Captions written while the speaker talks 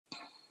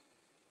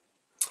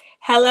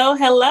Hello,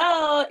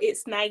 hello.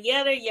 It's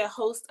Nayetta, your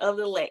host of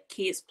the Let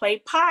Kids Play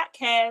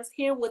podcast,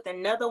 here with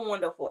another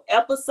wonderful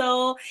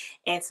episode.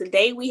 And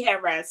today we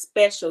have our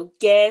special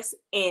guest,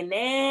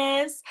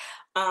 Inez.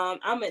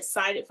 I'm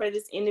excited for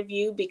this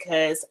interview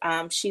because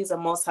she's a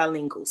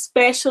multilingual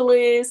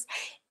specialist.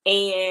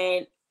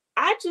 And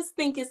I just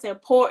think it's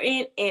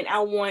important, and I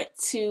want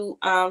to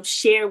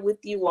share with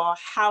you all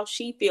how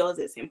she feels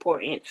it's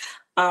important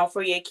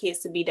for your kids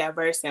to be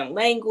diverse in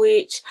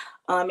language,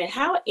 and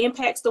how it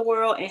impacts the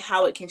world and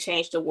how it can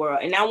change the world.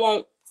 And I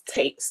won't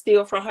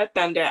steal from her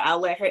thunder.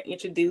 I'll let her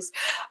introduce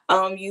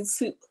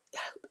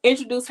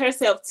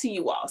herself to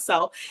you all.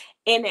 So,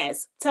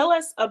 Inez, tell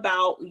us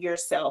about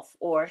yourself,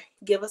 or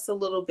give us a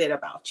little bit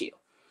about you.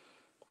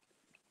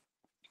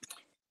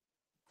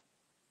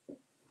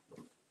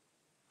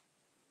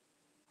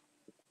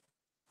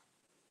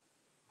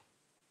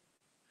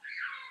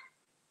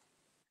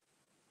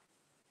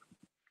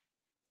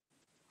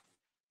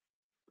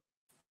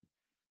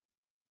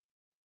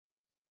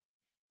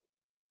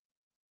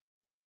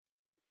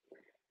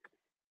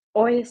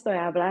 Hoy estoy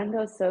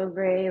hablando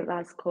sobre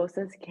las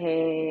cosas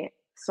que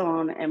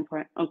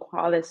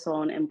cuáles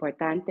son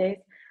importantes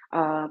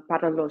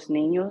para los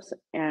niños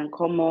en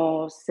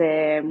cómo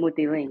ser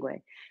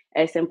multilingüe.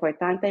 Es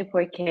importante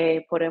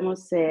porque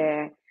podemos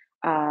ser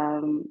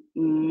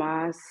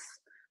más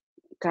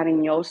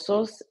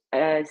cariñosos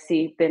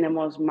si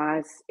tenemos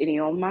más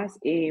idiomas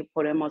y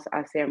podemos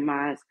hacer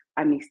más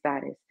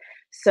amistades.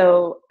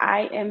 So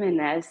I am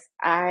Ines.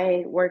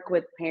 I work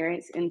with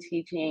parents in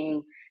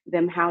teaching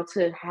them how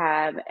to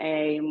have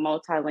a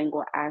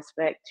multilingual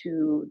aspect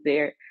to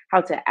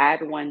how to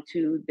add one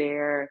to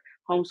their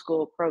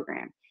homeschool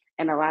program.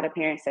 And a lot of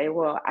parents say,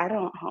 well, I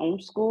don't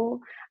homeschool.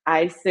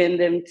 I send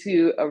them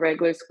to a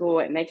regular school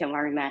and they can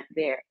learn that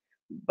there.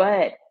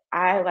 But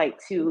I like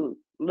to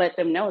let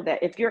them know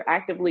that if you're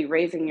actively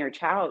raising your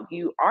child,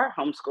 you are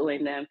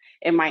homeschooling them.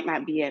 It might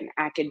not be an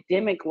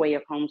academic way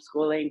of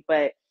homeschooling,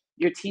 but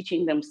you're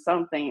teaching them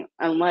something,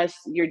 unless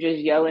you're just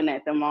yelling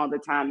at them all the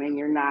time and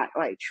you're not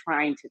like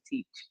trying to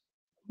teach.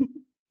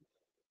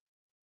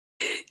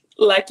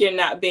 Like you're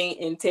not being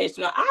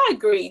intentional. I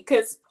agree,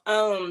 because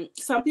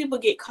some people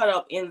get caught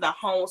up in the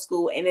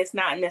homeschool, and it's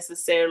not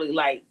necessarily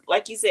like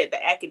you said,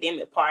 the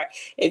academic part.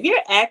 If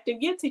you're active,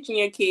 you're teaching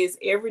your kids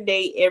every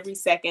day, every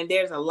second.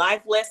 There's a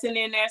life lesson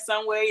in there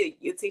somewhere.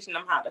 You're teaching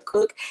them how to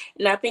cook.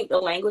 And I think the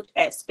language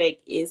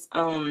aspect is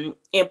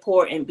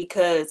important,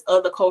 because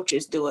other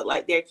cultures do it.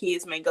 Like, their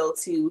kids may go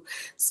to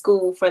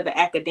school for the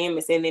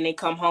academics, and then they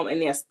come home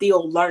and they're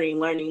still learning.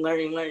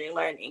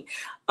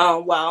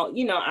 While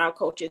our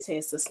culture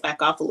tends to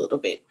slack off a little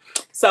bit.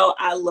 So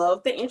I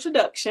love the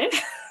introduction.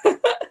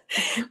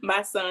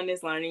 My son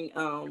is learning.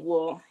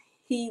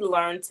 He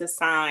learned to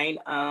sign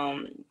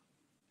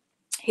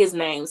his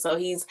name, so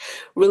he's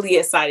really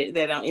excited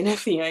that I'm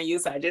interviewing you.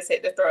 So I just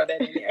had to throw that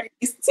in there.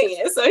 He's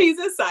 10, so he's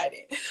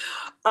excited.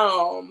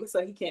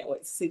 So he can't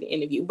wait to see the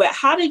interview. But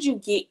how did you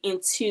get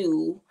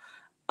into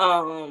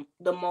the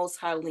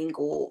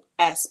multilingual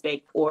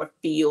aspect or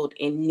field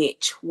and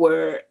niche?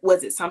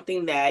 Was it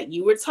something that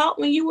you were taught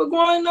when you were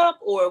growing up,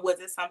 or was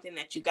it something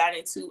that you got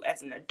into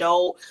as an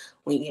adult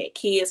when you had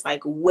kids?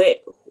 Like,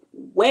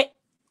 what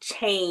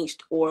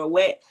changed, or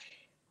what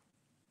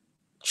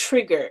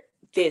triggered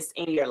this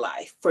in your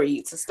life for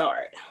you to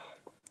start?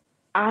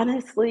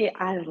 Honestly,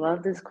 I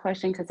love this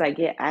question because I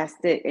get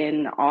asked it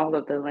in all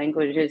of the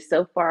languages.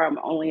 So far, I'm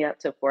only up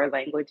to 4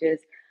 languages,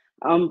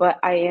 but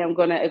I am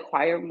going to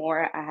acquire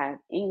more. I have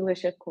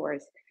English, of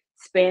course,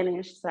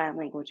 Spanish, sign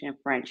language, and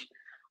French.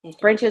 Okay.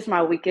 French is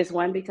my weakest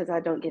one because I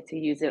don't get to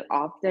use it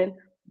often,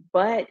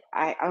 but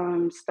I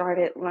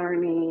started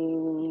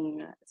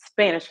learning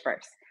Spanish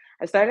first.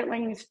 I started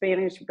learning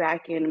Spanish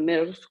back in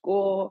middle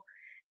school,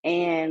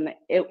 and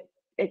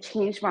it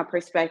changed my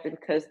perspective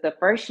because the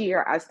first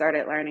year I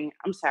started learning,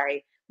 I'm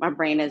sorry, my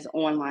brain is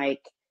on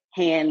like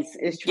hands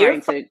is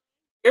trying to.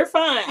 You're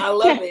fine. I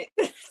love it.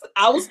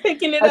 I was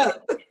picking it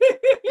up.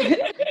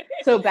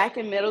 So back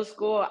in middle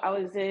school, I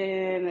was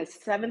in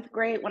 7th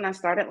grade when I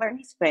started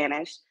learning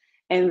Spanish.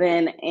 And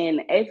then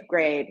in 8th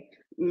grade,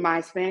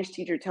 my Spanish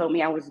teacher told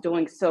me I was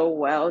doing so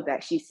well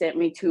that she sent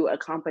me to a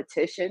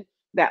competition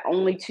that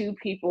only 2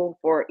 people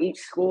for each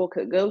school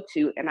could go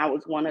to. And I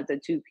was one of the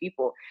 2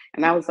 people.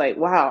 And I was like,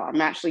 wow,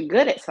 I'm actually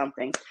good at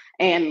something.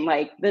 And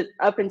like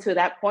up until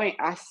that point,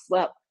 I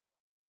slept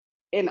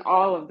in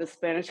all of the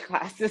Spanish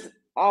classes,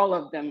 all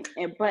of them.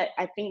 But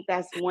I think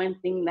that's one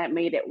thing that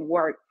made it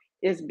work,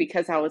 is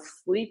because I was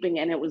sleeping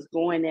and it was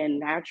going in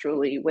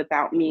naturally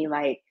without me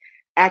like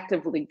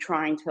actively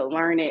trying to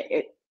learn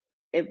it.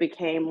 It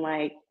became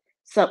like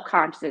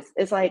subconscious.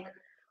 It's like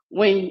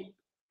when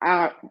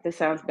this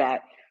sounds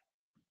bad.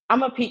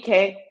 I'm a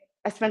PK.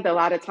 I spent a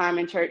lot of time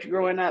in church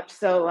growing up.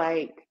 So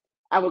like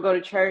I would go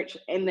to church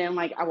and then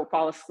like I would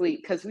fall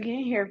asleep because we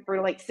in here for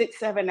like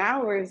 6-7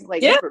 hours.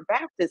 Like Yeah. we were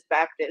Baptist.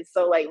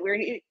 So like we're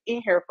in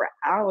here for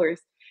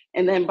hours.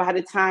 And then by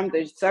the time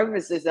the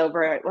service is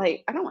over,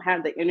 like I don't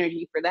have the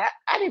energy for that.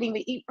 I didn't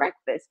even eat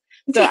breakfast.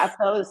 So I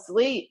fell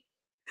asleep.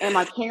 And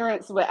my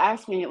parents would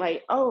ask me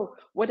like, "Oh,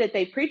 what did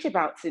they preach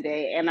about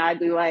today?" And I'd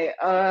be like,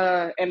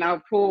 and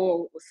I'll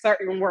pull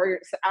certain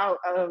words out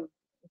of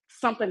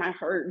something I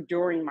heard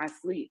during my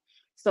sleep.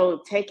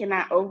 So taking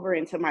that over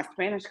into my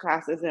Spanish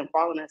classes and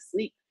falling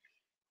asleep,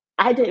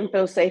 I didn't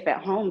feel safe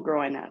at home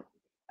growing up.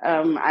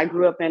 I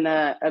grew up in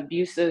a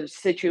abusive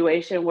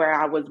situation where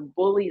I was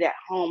bullied at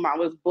home. I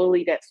was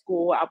bullied at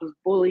school. I was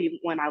bullied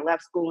when I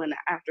left school in the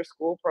after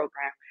school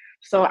program.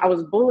 So I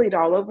was bullied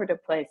all over the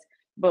place.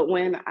 But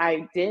when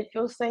I did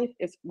feel safe,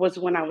 it was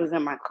when I was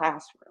in my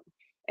classroom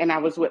and I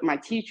was with my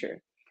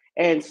teacher.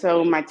 And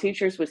so my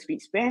teachers would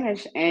speak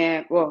Spanish,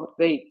 and well,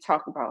 they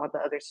talk about all the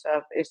other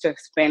stuff. It's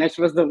just Spanish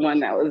was the one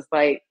that was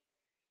like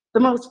the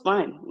most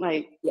fun.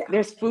 Like Yeah.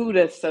 there's food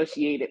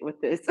associated with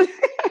this.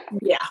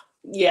 Yeah.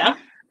 Yeah.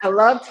 I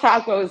love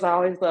tacos. I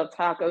always love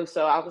tacos.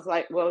 So I was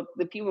like, well,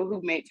 the people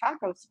who make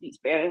tacos speak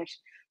Spanish.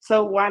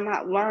 So why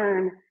not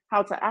learn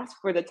how to ask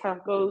for the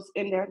tacos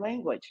in their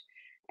language?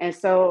 And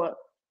so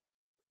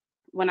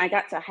when I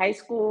got to high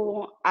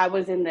school, I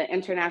was in the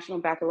International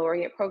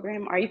Baccalaureate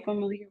program. Are you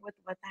familiar with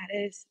what that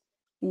is?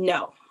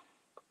 No.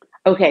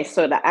 Okay,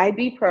 so the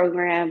IB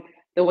program,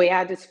 the way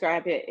I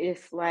describe it is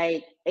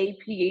like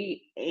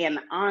AP and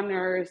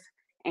honors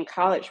and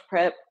college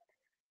prep.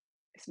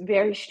 It's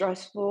very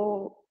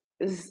stressful.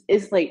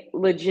 It's like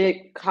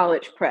legit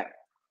college prep.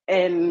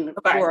 And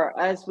Okay. for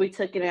us, we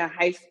took it in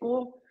high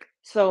school.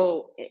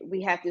 So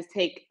we had to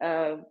take,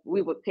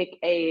 we would pick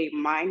a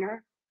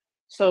minor,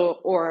 so,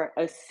 or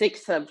a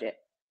sixth subject.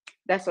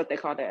 That's what they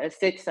called it, a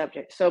sixth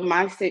subject. So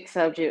my sixth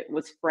subject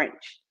was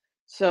French.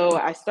 So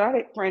I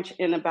started French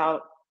in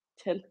about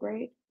 10th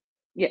grade.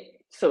 Yeah,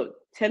 so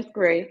 10th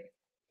grade.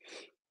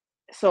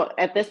 So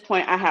at this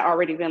point, I had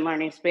already been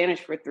learning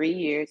Spanish for 3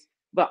 years,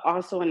 but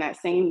also in that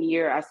same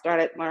year, I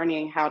started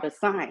learning how to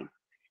sign.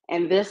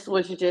 And this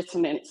was just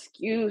an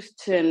excuse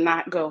to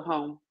not go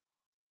home.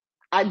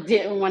 I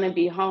didn't want to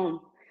be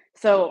home.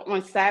 So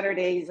on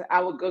Saturdays,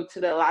 I would go to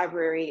the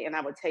library and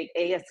I would take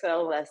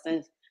ASL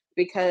lessons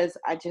because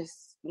I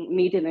just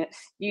needed an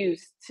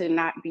excuse to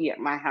not be at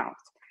my house.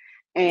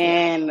 Yeah.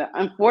 And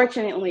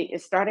unfortunately,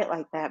 it started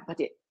like that, but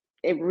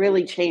it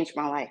really changed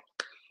my life.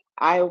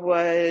 I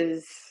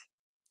was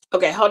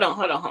Okay, hold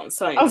on.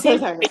 So in Oh, so 10th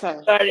sorry, grade you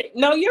sorry. started.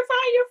 No, you're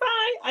fine, you're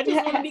fine. I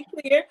just want to be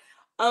clear.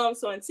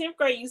 So in 10th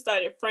grade you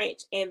started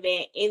French, and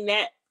then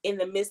in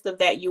the midst of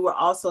that, you were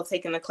also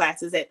taking the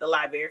classes at the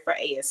library for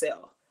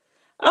ASL.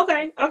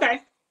 Okay,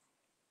 okay.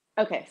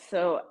 Okay,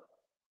 so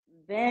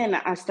then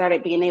I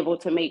started being able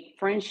to make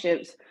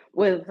friendships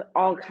with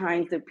all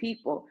kinds of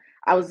people.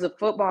 I was a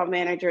football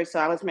manager, so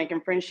I was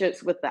making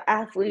friendships with the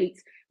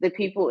athletes, the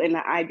people in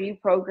the IB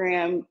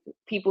program,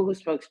 people who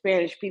spoke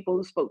Spanish, people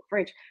who spoke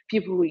French,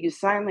 people who use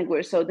sign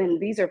language. So then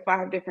these are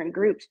five different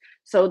groups.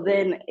 So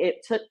then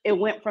it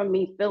went from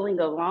me feeling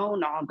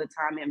alone all the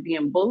time and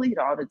being bullied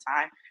all the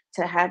time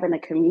to having a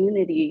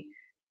community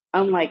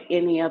unlike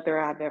any other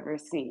I've ever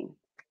seen.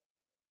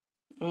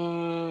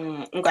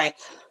 Okay.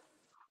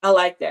 I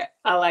like that.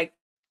 I like that.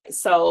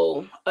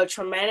 So a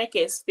traumatic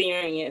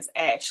experience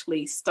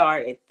actually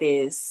started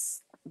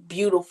this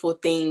beautiful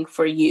thing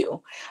for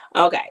you.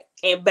 Okay.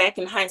 And back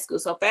in high school.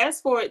 So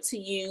fast forward to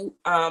you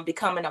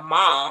becoming a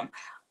mom.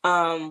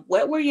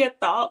 What were your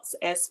thoughts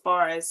as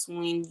far as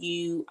when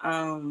you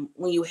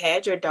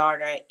had your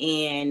daughter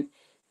and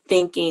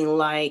thinking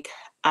like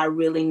I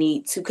really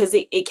need to, because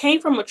it came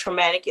from a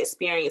traumatic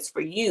experience for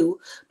you,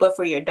 but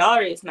for your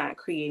daughter, it's not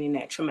creating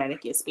that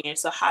traumatic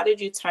experience. So how did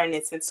you turn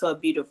this into a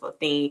beautiful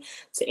thing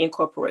to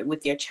incorporate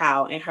with your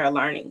child and her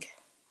learning?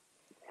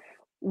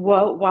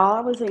 Well, while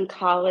I was in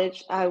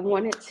college, I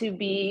wanted to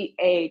be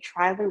a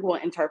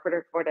trilingual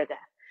interpreter for the deaf.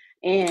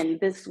 And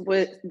this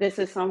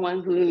is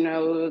someone who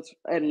knows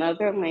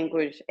another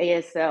language,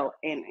 ASL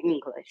and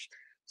English.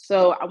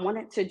 So I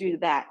wanted to do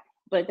that.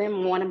 But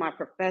then one of my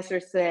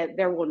professors said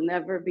there will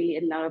never be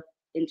enough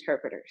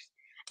interpreters.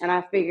 And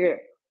I figured,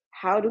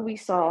 how do we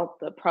solve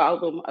the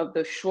problem of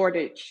the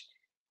shortage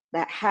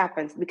that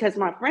happens? Because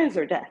my friends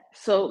are deaf.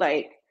 So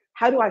like,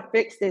 how do I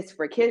fix this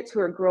for kids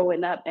who are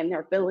growing up and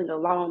they're feeling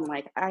alone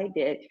like I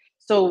did?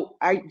 So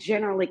I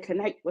generally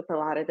connect with a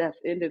lot of deaf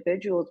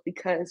individuals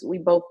because we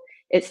both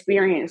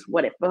experience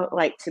what it felt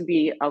like to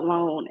be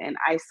alone and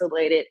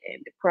isolated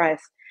and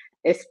depressed,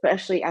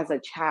 especially as a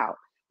child,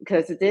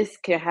 because this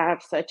can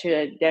have such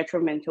a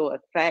detrimental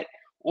effect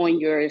on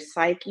your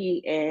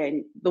psyche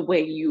and the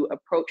way you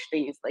approach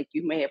things. Like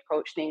you may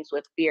approach things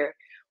with fear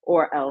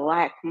or a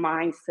lack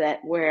mindset,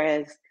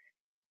 whereas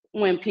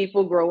when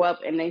people grow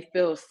up and they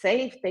feel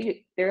safe,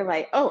 they're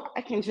like, oh,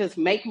 I can just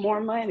make more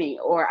money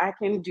or I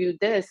can do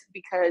this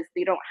because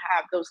they don't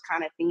have those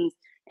kind of things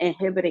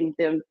inhibiting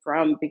them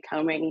from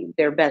becoming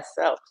their best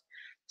selves.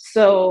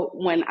 So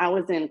when I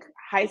was in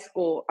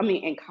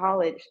in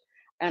college,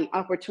 an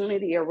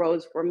opportunity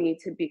arose for me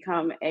to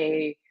become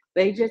they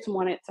just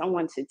wanted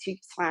someone to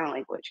teach sign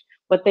language,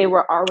 but they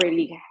were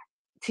already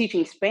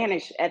teaching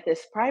Spanish at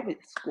this private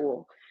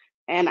school.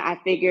 And I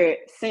figured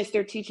since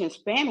they're teaching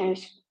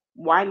Spanish,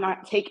 why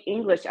not take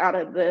English out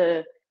of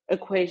the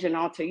equation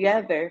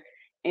altogether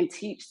and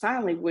teach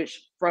sign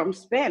language from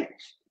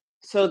Spanish.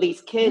 So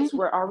these kids Mhm.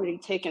 were already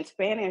taking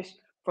Spanish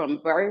from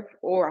birth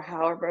or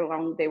however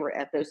long they were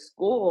at the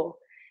school,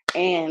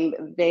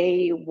 and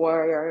they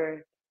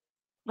were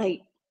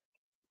like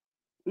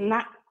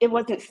not, it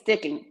wasn't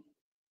sticking.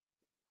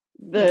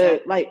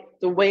 Okay.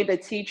 The way the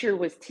teacher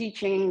was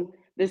teaching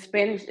the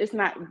Spanish, it's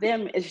not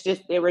them, it's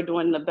just they were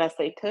doing the best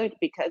they could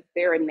because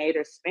they're a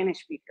native Spanish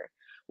speaker.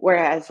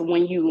 Whereas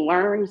when you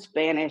learn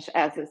Spanish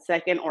as a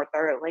second or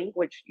third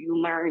language, you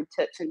learn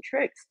tips and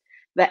tricks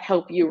that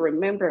help you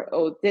remember,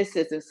 oh, this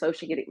is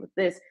associated with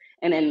this,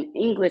 and in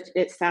English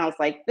it sounds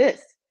like this.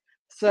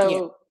 Yeah.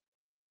 So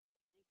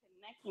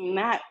connecting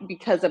that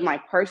because of my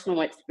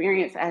personal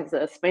experience as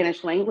a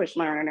Spanish language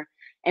learner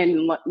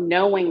and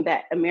knowing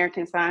that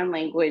American Sign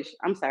Language,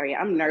 I'm sorry,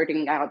 I'm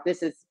nerding out.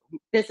 This is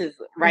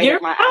right You're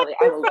up my fine. alley.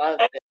 I You're love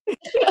fine.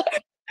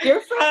 this.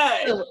 You're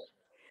fine. So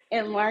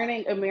in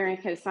learning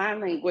American Sign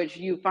Language,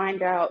 you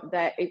find out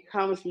that it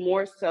comes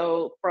more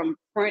so from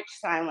French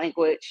Sign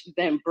Language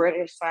than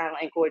British Sign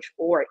Language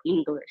or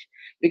English,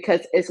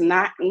 because it's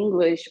not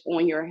English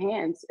on your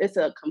hands. It's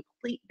a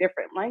complete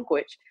different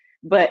language,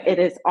 but Mhm. it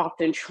is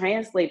often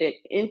translated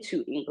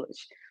into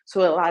English.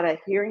 So a lot of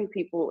hearing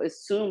people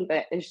assume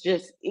that it's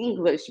just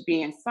English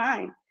being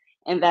signed.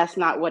 And that's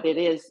not what it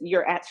is.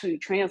 You're actually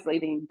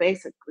translating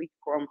basically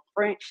from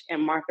French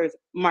and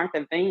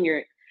Martha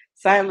Vineyard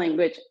sign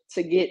language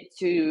to get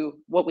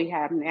to what we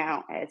have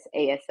now as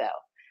ASL.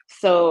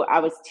 So I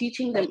was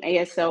teaching them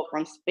ASL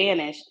from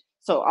Spanish.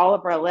 So all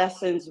of our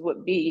lessons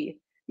would be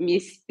me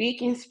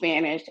speaking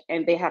Spanish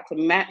and they have to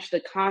match the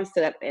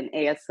concept in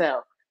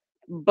ASL.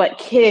 But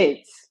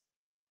kids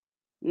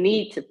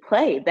need to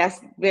play. That's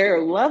their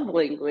love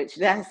language.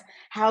 That's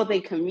how they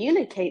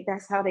communicate.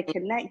 That's how they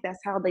connect. That's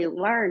how they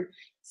learn.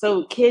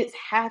 So kids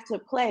have to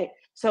play.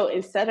 So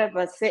instead of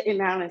us sitting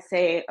down and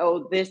saying,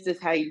 oh, this is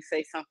how you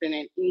say something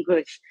in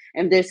English,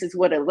 and this is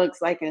what it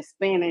looks like in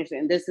Spanish,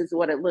 and this is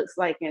what it looks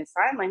like in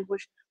sign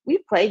language, we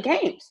play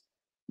games.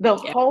 The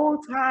Yeah. whole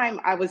time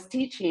I was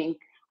teaching,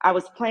 I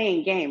was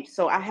playing games.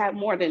 So I had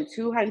more than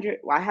 200,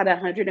 well, I had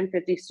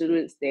 150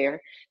 students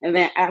there, and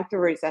then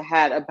afterwards, I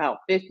had about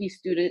 50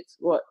 students,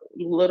 well,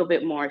 a little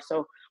bit more.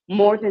 So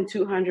more than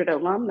 200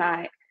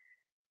 alumni.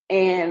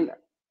 And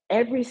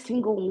every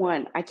single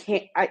one,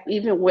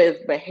 even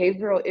with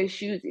behavioral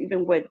issues,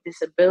 even with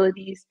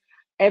disabilities,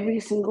 every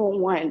single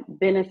one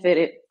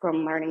benefited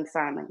from learning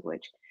sign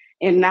language.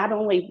 And not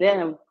only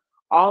them,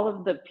 all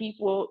of the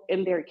people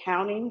in their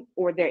county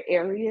or their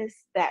areas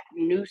that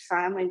knew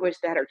sign language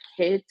that are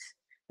kids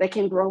that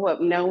can grow up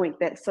knowing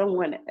that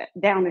someone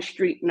down the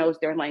street knows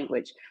their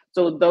language.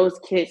 So those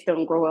kids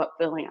don't grow up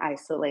feeling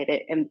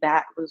isolated. And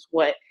that was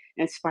what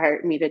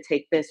inspired me to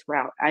take this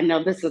route. I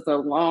know this is a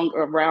long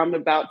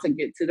roundabout to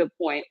get to the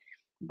point,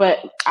 but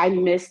I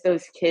miss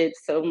those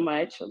kids so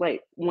much.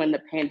 Like when the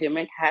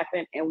pandemic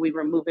happened and we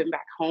were moving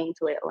back home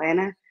to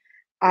Atlanta,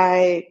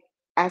 I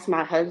asked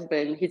my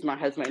husband, he's my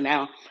husband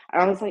now,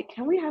 I was like,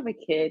 can we have a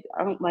kid?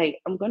 I'm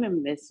gonna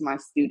miss my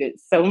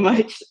students so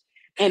much.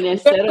 And Where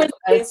instead of was us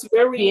this?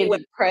 Where were being you at before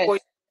depressed, you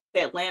moved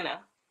to Atlanta?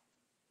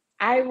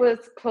 I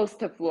was close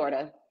to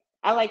Florida.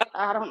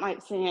 I don't like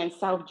saying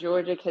South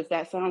Georgia because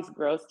that sounds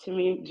gross to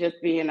me. Just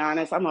being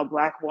honest, I'm a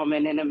Black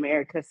woman in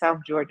America. South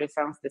Georgia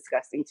sounds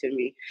disgusting to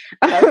me.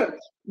 Okay.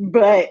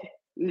 But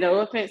no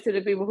offense to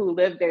the people who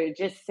live there,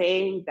 just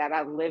saying that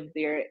I lived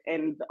there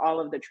and all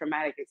of the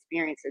traumatic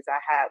experiences I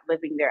had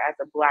living there as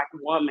a Black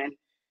woman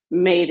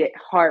made it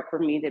hard for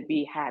me to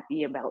be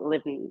happy about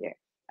living there.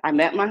 I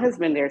met my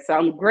husband there, so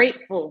I'm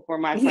grateful for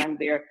my time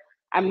there.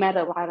 I met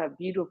a lot of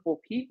beautiful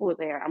people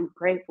there. I'm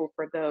grateful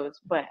for those,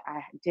 but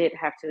I did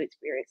have to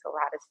experience a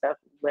lot of stuff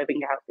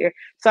living out there.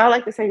 So I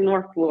like to say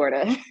North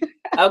Florida.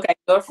 Okay,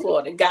 North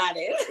Florida. Got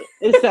it.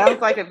 It sounds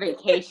like a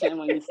vacation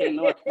when you say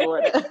North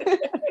Florida.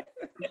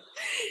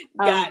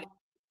 Got um, it.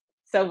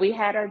 so we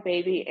had our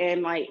baby,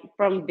 and like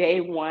from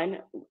day one,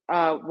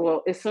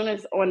 well, as soon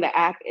as on the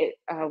app,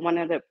 one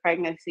of the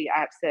pregnancy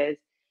apps says,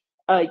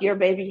 your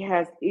baby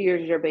has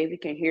ears, your baby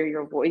can hear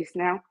your voice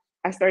now.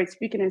 I started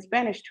speaking in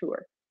Spanish to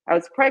her. I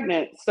was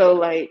pregnant, so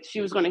like she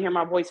was going to hear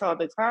my voice all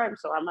the time.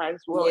 So I might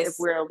as well, if Yes.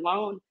 we're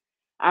alone,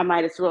 I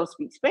might as well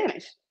speak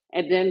Spanish.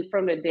 And then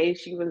from the day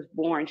she was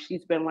born,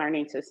 she's been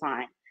learning to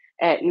sign.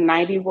 At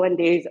 91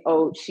 days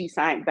old, she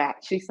signed back.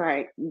 She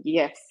signed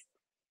yes.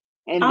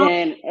 And Oh,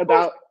 then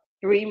about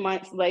 3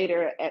 months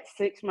later, at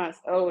 6 months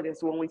old,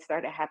 is when we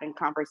started having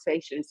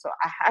conversations. So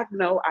I have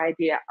no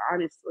idea,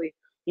 honestly,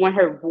 when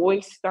her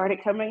voice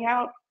started coming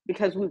out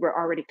because we were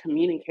already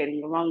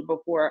communicating long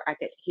before I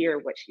could hear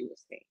what she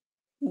was saying.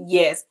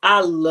 yes,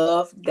 I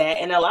love that.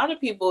 And a lot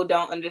of people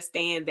don't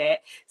understand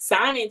that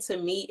signing to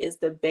me is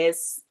the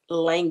best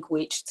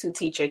language to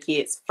teach your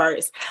kids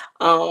first.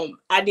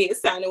 I did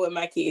sign it with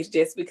my kids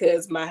just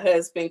because my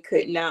husband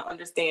could not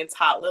understand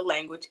toddler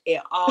language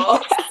at all.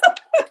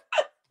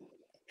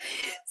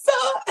 So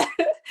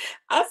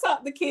I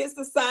taught the kids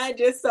to sign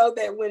just so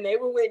that when they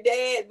were with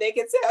dad, they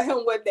could tell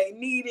him what they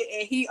needed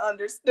and he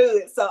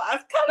understood. So I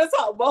kind of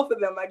taught both of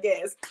them, I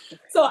guess.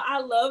 So I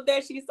love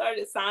that she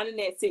started signing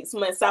at 6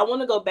 months. So I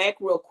want to go back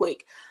real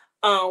quick.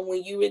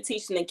 When you were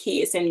teaching the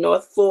kids in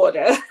North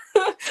Florida,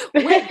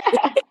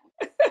 because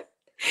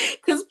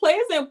play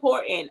is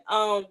important.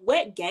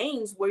 What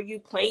games were you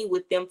playing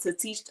with them to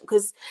teach them?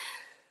 Because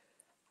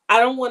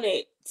I don't want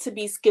it to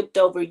be skipped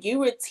over. You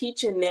were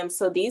teaching them,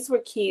 so these were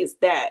kids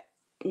that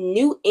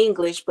knew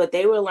English, but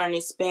they were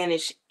learning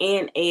Spanish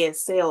and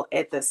ASL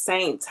at the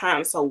same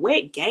time. So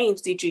what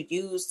games did you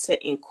use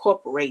to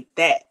incorporate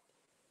that?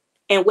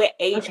 And what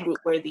age group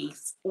were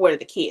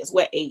the kids?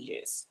 What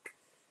ages?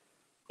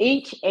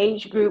 Each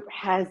age group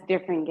has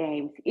different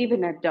games,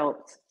 even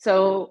adults.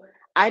 So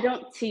I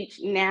don't teach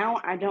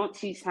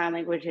sign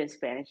language in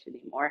Spanish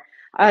anymore.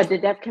 The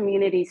deaf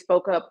community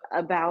spoke up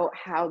about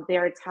how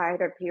they're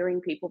tired of hearing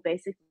people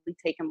basically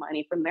taking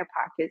money from their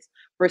pockets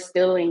for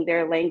stealing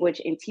their language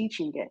and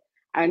teaching it.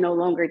 I no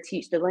longer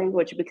teach the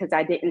language because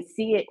I didn't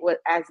see it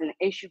as an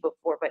issue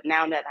before, but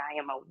now that I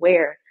am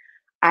aware,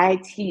 I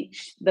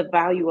teach the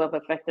value of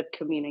effective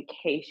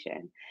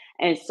communication.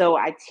 And so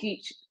I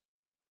teach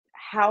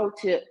how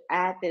to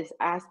add this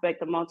aspect,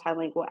 the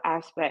multilingual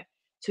aspect,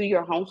 to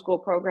your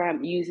homeschool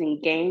program using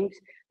games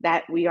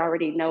that we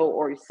already know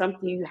or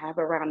something you have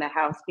around the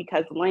house,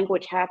 because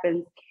language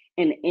happens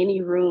in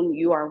any room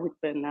you are with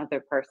another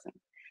person.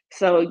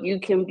 So you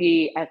can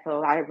be at the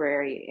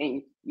library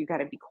and you got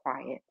to be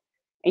quiet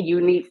and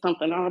you need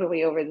something all the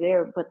way over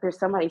there, but there's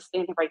somebody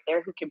standing right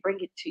there who can bring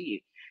it to you.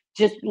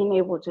 Just being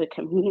able to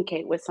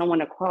communicate with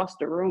someone across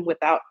the room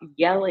without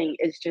yelling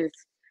is just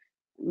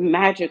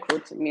magical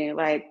to me.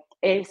 Like,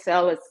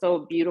 Excel is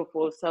so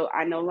beautiful. So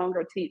I no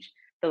longer teach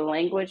the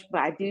language,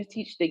 but I do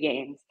teach the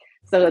games.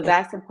 So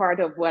that's a part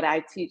of what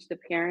I teach the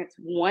parents.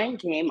 One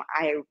game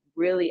I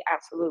really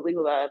absolutely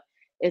love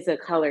is a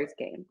colors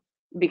game,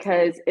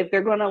 because if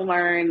they're going to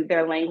learn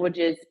their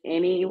languages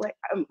anyway,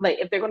 like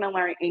if they're going to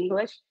learn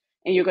English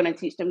and you're going to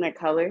teach them their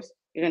colors,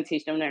 you're going to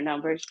teach them their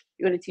numbers,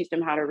 you're going to teach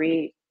them how to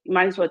read, you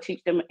might as well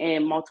teach them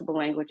in multiple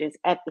languages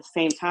at the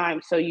same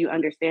time, so you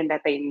understand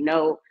that they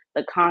know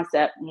the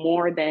concept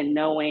more than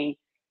knowing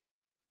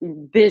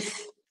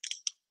this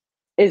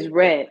is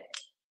red.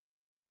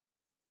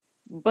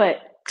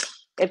 But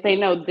if they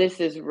know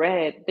this is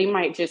red, they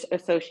might just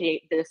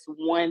associate this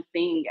one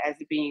thing as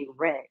being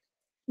red.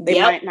 They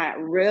Yep. might not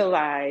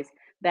realize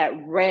that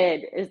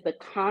red is the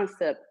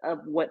concept of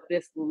what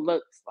this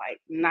looks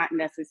like, not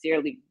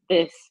necessarily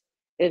this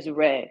is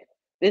red.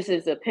 This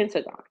is a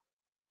pentagon.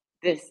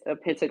 This a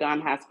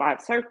pentagon has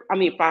five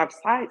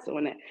sides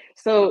on it.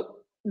 So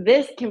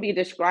this can be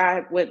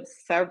described with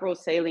several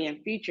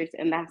salient features,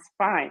 and that's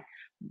fine.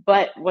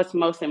 But what's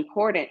most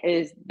important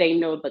is they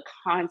know the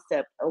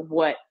concept of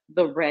what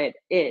the red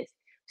is.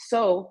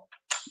 So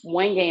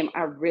one game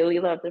I really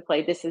love to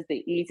play, this is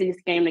the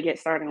easiest game to get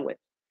started with.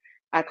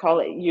 I call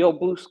it Yo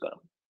Busco.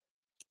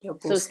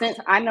 So since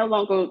I no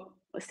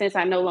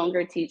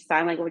longer teach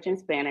sign language and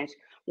Spanish,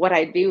 what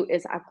I do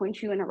is I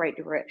point you in the right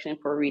direction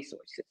for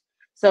resources.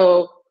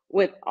 So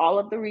with all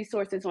of the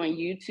resources on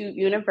YouTube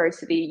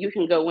University, you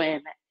can go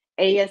in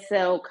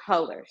ASL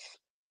colors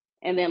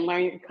and then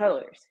learn your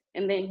colors.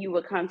 And then you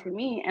will come to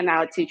me and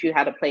I'll teach you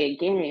how to play a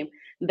game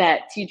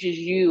that teaches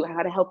you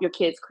how to help your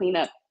kids clean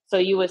up. So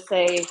you would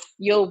say,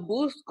 Yo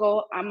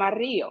busco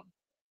amarillo.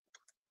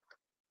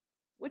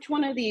 Which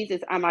one of these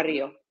is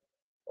amarillo?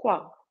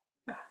 ¿Cuál?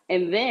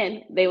 And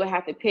then they would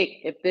have to pick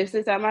if this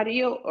is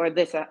amarillo or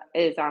this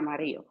is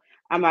amarillo.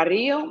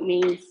 Amarillo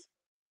means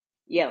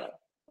yellow.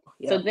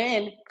 So Yeah.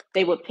 then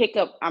they would pick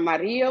up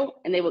amarillo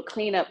and they would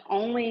clean up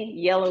only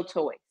yellow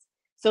toys.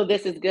 So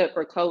this is good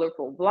for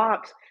colorful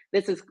blocks.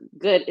 This is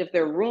good if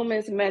their room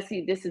is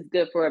messy. This is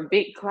good for a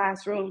big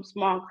classroom,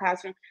 small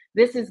classroom.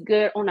 This is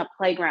good on a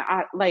playground.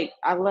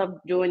 I love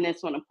doing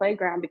this on a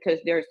playground because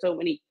there are so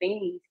many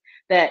things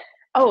that,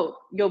 oh,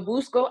 yo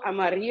busco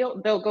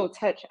amarillo, they'll go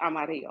touch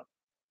amarillo.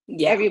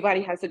 Yeah.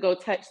 Everybody has to go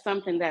touch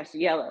something that's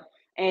yellow.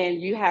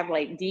 And you have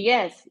like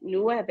 10,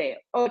 9, 8,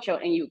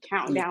 and you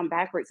count down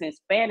backwards in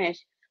Spanish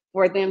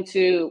for them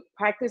to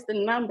practice the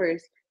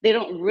numbers. They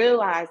don't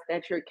realize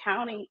that you're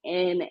counting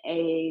in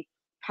a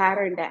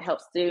pattern that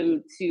helps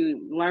them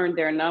to learn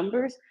their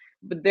numbers,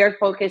 but they're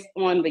focused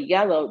on the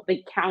yellow.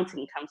 The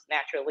counting comes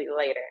naturally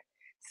later.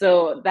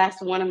 So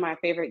that's one of my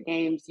favorite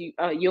games.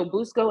 Yo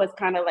Busco is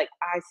kind of like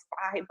I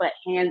Spy, but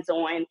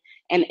hands-on,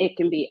 and it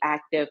can be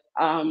active.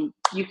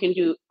 You can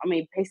do,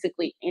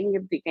 basically any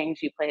of the games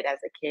you played as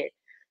a kid.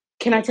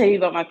 Can I tell you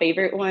about my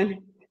favorite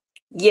one?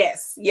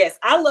 Yes, yes.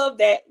 I love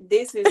that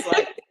this is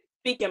like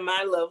speaking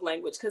my love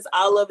language because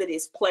all of it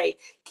is play.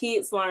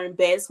 Kids learn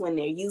best when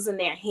they're using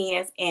their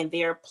hands and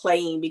they're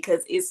playing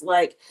because it's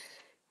like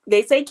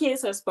they say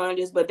kids are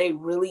sponges, but they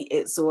really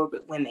absorb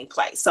it when they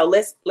play. So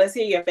let's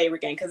hear your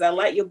favorite game because I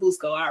like your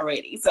Busco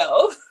already.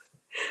 So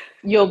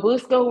Yo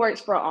Busco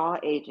works for all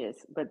ages,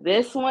 but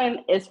this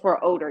one is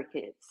for older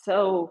kids.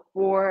 So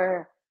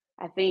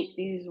I think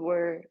these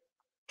were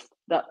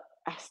the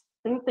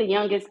think the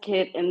youngest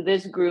kid in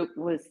this group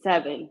was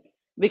 7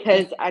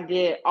 because I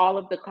did all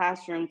of the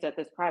classrooms at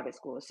this private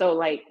school. So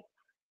like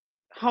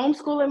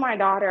homeschooling my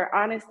daughter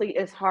honestly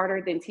is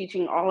harder than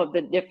teaching all of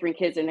the different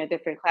kids in the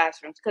different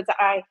classrooms because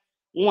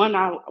when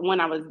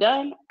I was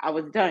done, I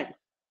was done.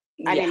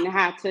 I Yeah. didn't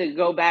have to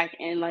go back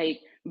and like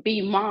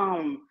be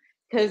mom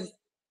because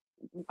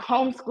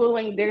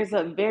homeschooling, there's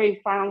a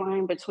very fine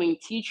line between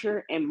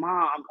teacher and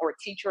mom or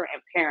teacher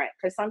and parent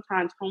because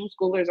sometimes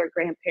homeschoolers are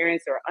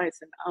grandparents or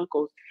aunts and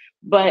uncles,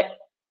 but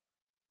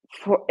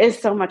it's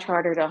so much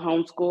harder to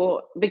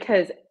homeschool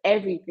because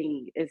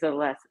everything is a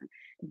lesson.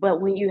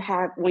 But when you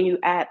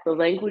add the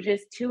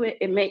languages to it,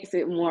 it makes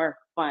it more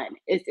fun.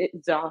 It's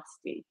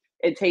exhausting.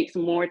 It takes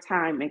more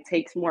time. It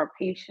takes more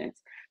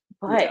patience.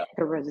 But Yeah.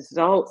 the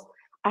results,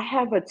 I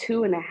have a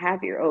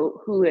 2.5-year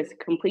old who is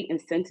completing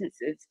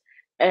sentences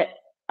at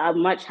a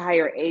much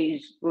higher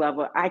age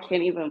level. I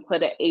can't even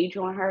put an age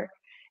on her,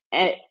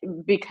 and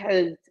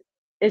because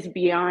it's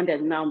beyond a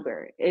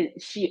number.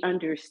 She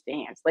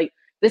understands. Like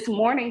this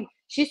morning,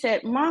 she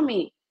said,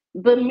 "Mommy,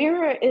 the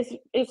mirror is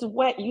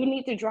wet. You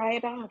need to dry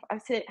it off." I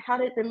said, "How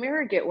did the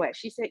mirror get wet?"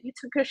 She said, "You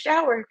took a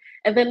shower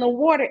and then the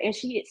water." And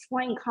she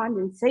explained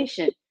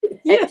condensation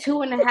Yeah. at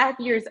 2.5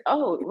 years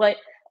old. Like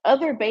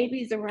other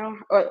babies around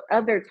or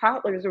other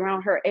toddlers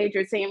around her age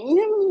are saying, and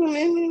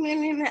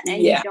you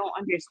Yeah. don't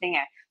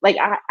understand. Like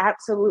I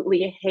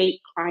absolutely hate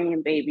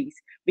crying babies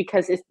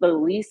because it's the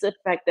least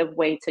effective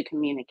way to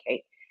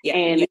communicate. Yeah.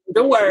 And Use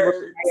the it requires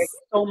words.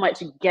 so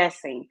much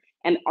guessing.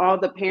 And all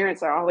the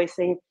parents are always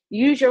saying,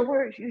 use your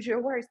words, use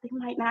your words. They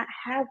might not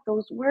have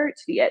those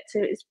words yet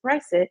to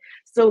express it.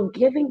 So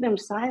giving them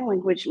sign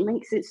language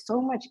makes it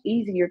so much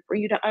easier for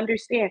you to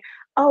understand.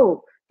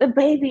 Oh, the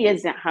baby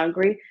isn't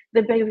hungry.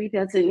 The baby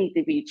doesn't need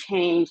to be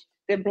changed.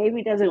 The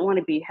baby doesn't want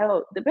to be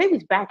held. The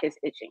baby's back is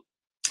itching.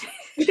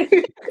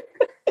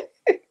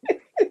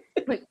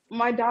 Like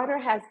my daughter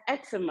has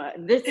eczema.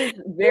 This is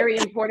very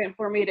important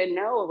for me to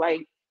know.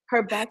 Like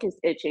her back is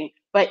itching.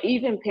 But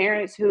even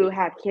parents who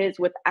have kids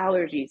with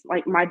allergies,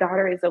 like my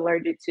daughter is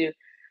allergic to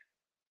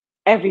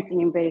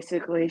everything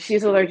basically.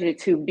 She's allergic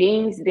to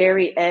beans,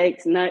 dairy,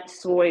 eggs,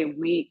 nuts, soy,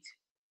 wheat,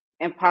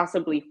 and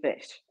possibly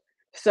fish.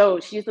 So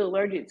she's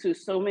allergic to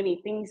so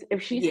many things.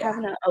 If she's Yeah.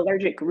 having an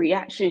allergic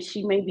reaction,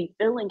 she may be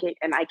feeling it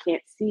and I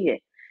can't see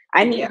it.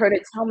 I need Yeah. her to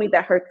tell me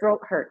that her throat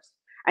hurts.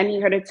 I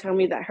need her to tell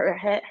me that her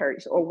head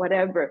hurts or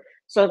whatever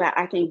so that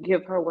I can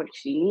give her what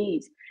she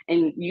needs.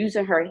 And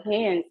using her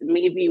hands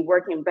may be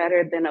working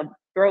better than a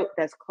throat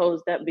that's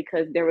closed up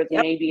because there was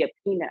Yep. maybe a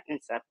peanut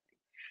and stuff.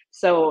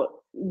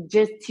 So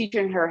just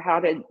teaching her how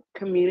to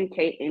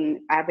communicate and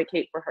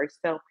advocate for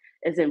herself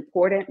is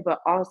important, but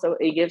also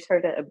it gives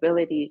her the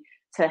ability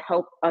to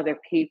help other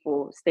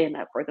people stand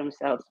up for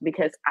themselves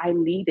because I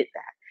needed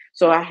that.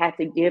 So I had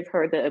to give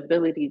her the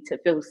ability to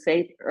feel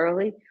safe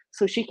early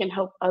so she can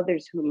help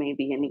others who may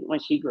be in need when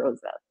she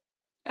grows up.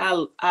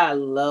 I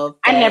love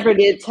I that. never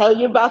did tell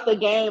you about the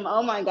game.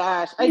 Oh my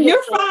gosh. I get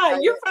You're so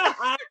fine. You're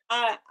excited.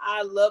 fine.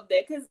 I love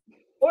that because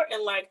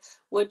important. Like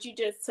what you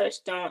just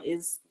touched on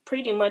is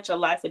pretty much a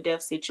life or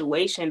death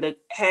situation. That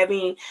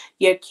having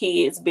your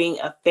kids being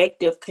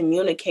effective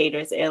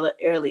communicators at an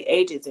early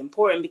age is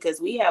important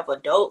because we have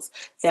adults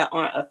that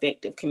aren't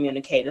effective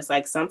communicators.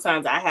 Like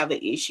sometimes I have an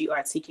issue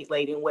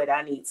articulating what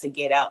I need to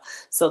get out.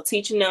 So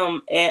teaching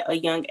them at a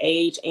young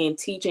age and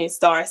teaching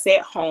starts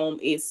at home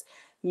is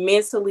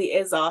mentally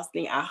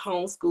exhausting. I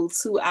homeschool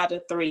 2 out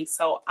of 3,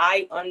 so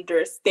I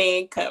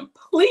understand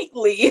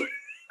completely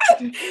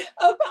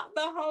about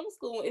the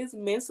homeschool. It's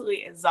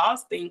mentally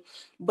exhausting,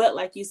 but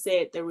like you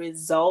said, the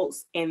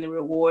results and the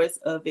rewards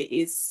of it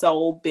is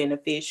so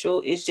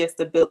beneficial. It's just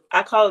a bit,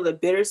 I call it a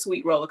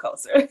bittersweet roller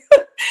coaster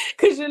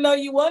because you know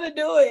you want to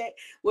do it.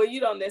 Well, you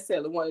don't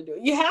necessarily want to do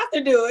it. You have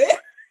to do it.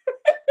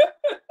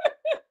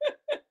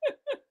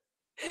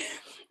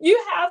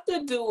 You have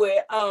to do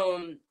it.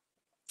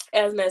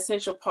 As an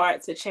essential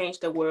part to change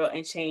the world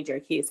and change your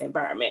kids'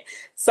 environment.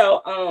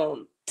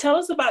 So, tell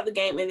us about the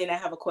game, and then I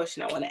have a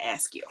question I want to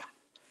ask you.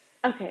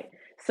 Okay,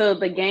 so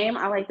the game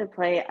I like to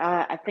play,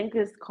 I think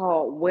it's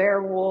called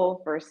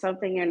Werewolf or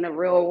something in the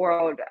real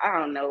world. I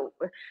don't know.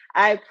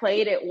 I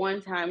played it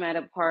one time at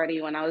a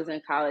party when I was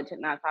in college,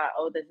 and I thought,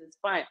 oh, this is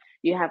fun.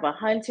 You have a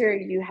hunter,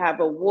 you have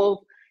a wolf,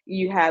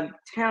 you have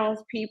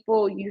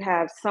townspeople, you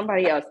have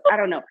somebody else. I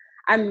don't know.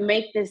 I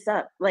make this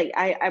up. Like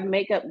I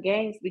make up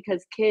games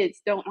because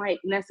kids don't like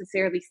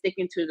necessarily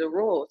sticking to the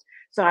rules.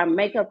 So I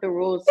make up the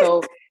rules.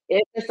 So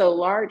if it's a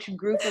large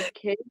group of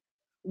kids,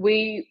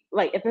 we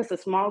like if it's a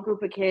small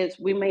group of kids,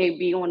 we may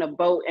be on a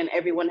boat and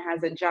everyone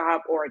has a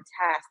job or a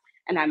task,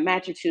 and I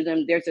match it to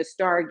them. There's a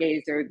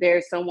stargazer,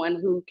 there's someone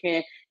who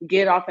can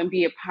get off and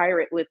be a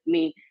pirate with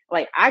me.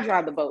 Like I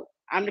drive the boat,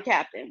 I'm the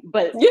captain,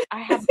 but Yeah. I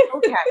have a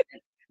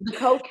co-captain. The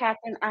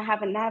co-captain, I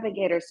have a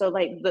navigator. So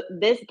like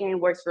this game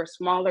works for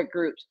smaller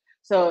groups.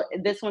 So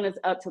this one is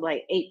up to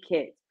like 8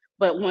 kids.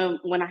 But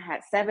when I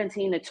had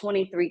 17 to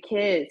 23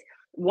 kids,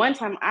 one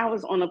time I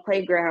was on a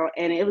playground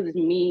and it was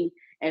me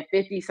and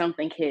 50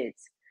 something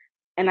kids.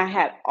 And I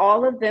had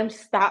all of them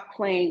stop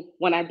playing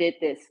when I did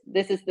this.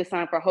 This is the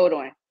sign for hold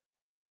on.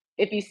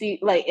 If you see,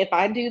 like, if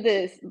I do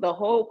this, the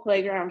whole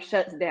playground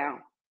shuts down.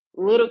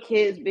 Little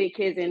kids, big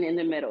kids, and in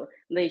the middle,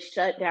 they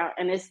shut down.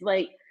 And it's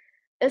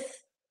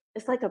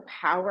it's like a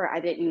power I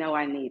didn't know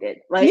I needed.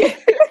 Like, Yeah.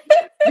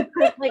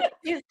 because, like,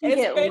 kids can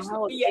get Especially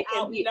loud, when you're it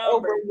can be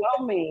outnumbered.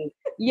 overwhelming.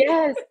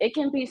 Yes, it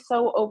can be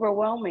so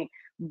overwhelming,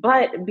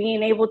 but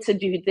being able to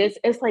do this,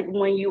 it's like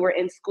when you were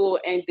in school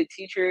and the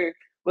teacher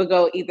would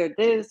go either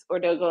this or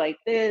they'll go like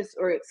this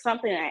or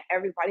something, and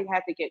everybody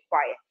had to get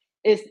quiet.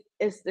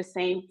 It's the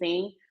same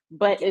thing,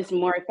 but Yeah. it's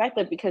more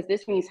effective because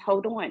this means,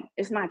 "Hold on,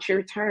 it's not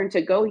your turn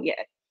to go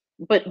yet."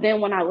 But then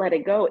when I let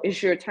it go,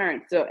 it's your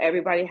turn, so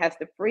everybody has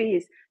to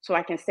freeze so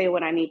I can say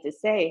what I need to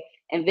say,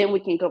 and then we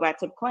can go back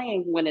to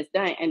playing when it's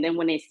done. And then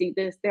when they see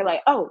this, they're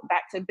like, "Oh,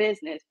 back to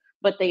business."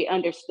 But they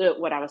understood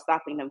what I was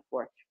stopping them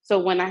for. So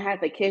when I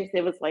had the kids,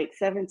 it was like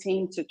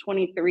 17 to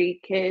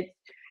 23 kids.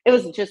 It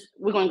was just,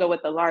 we're going to go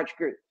with a large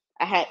group.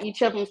 I had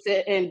each of them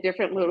sit in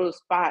different little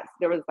spots.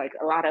 There was like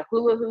a lot of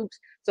hula hoops.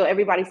 So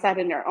everybody sat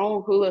in their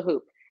own hula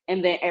hoop.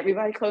 And then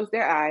everybody closed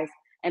their eyes.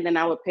 And then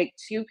I would pick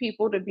two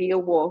people to be a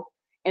wolf.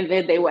 And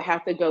then they would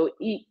have to go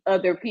eat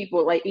other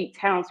people, like eat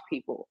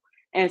townspeople.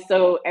 And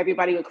so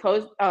everybody would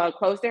close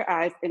their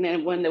eyes, and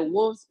then when the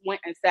wolves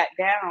went and sat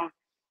down,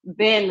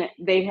 then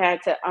they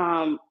had to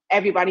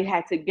everybody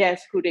had to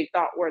guess who they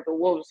thought were the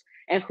wolves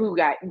and who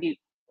got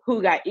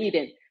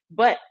eaten.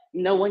 But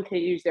no one could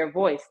use their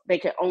voice; they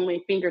could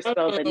only finger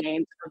spell the Mhm.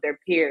 names of their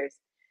peers.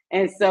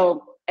 And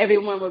so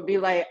everyone would be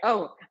like,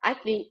 "Oh, I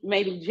think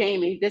maybe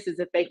Jamie. This is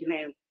a fake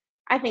name.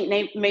 I think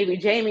maybe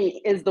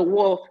Jamie is the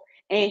wolf,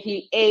 and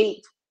he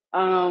ate."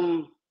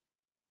 Um,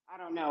 I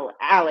don't know,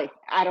 Ali,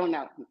 I don't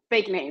know,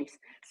 fake names.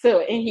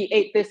 So, and he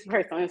ate this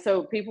person. And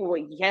so people were,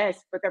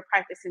 yes, but they're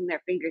practicing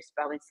their finger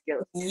spelling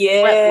skills. But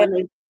Yeah.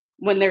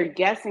 when they're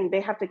guessing, they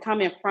have to come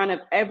in front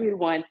of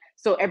everyone.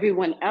 So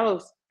everyone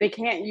else, they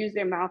can't use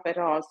their mouth at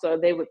all. So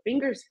they would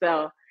finger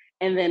spell,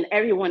 and then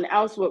everyone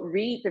else would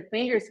read the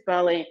finger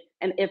spelling.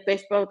 And if they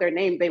spelled their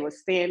name, they would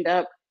stand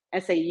up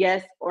and say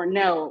yes or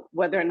no,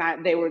 whether or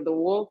not they were the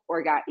wolf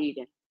or got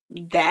eaten.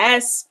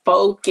 That's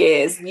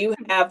focus. You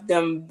have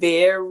them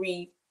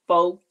very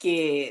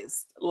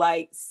focused.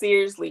 Like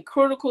seriously,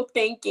 critical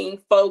thinking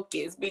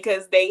focus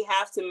because they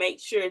have to make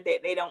sure that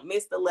they don't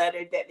miss the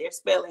letter that they're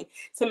spelling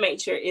to make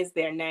sure it's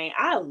their name.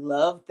 I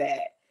love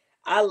that.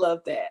 I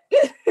love that.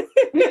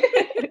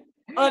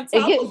 On It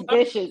top of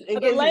gets vicious.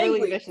 It learning gets the really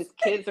language. vicious.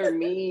 Kids are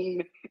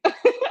mean.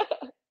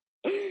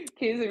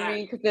 Kids are I-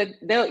 mean because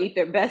they'll eat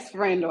their best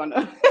friend on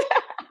them.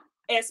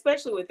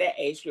 Especially with that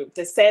age group,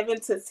 the 7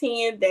 to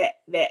 10,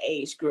 that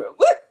age group.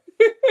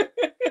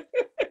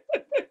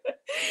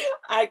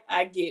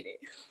 I get it.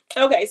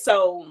 Okay,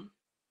 so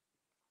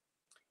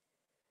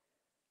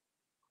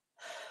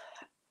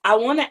I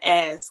want to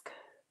ask.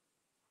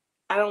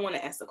 I don't want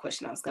to ask the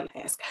question I was going to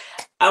ask.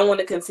 I want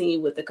to continue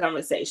with the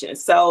conversation.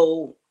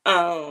 So,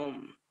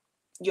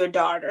 your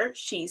daughter,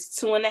 she's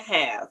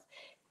 2.5.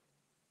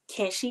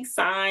 Can she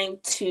sign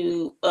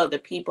to other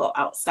people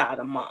outside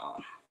of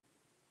mom?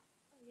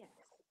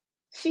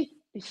 Yes.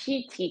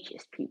 She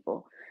teaches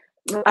people.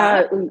 Okay.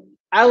 Uh,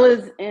 I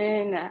was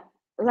in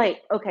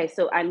like, okay,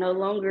 so I no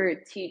longer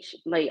teach,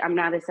 like I'm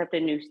not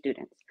accepting new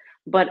students,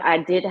 but I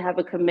did have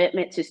a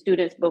commitment to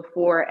students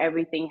before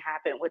everything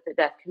happened with the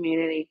deaf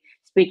community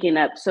speaking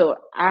up. So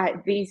I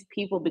these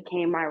people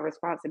became my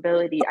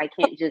responsibility. I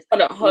can't just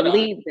Hold on. Hold on.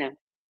 leave them.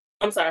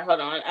 I'm sorry.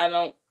 Hold on.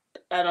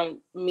 I don't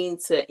mean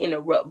to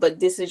interrupt, but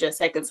this is your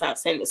second time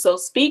saying it. So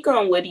speak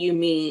on what do you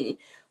mean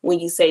when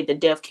you say the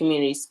deaf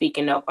community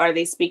speaking up? Are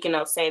they speaking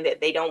up saying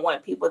that they don't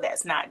want people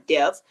that's not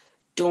deaf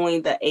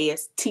doing the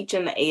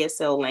teaching the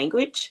ASL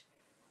language?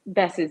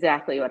 That's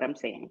exactly what I'm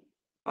saying.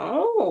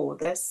 Oh,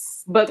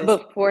 But that's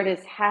before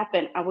this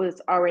happened, I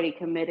was already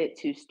committed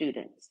to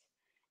students.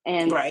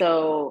 And right.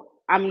 so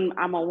I'm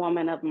a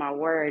woman of my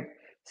word.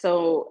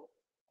 So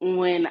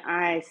when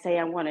I say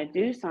I want to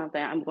do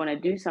something, I'm going to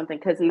do something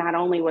because not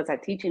only was I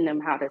teaching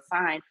them how to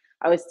sign,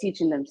 I was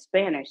teaching them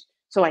Spanish.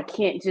 So I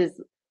can't just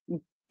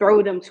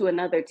throw them to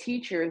another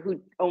teacher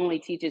who only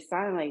teaches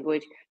sign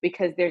language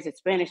because there's a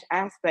Spanish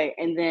aspect.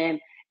 And then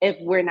if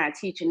we're not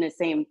teaching the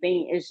same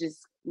thing, it's just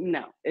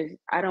no.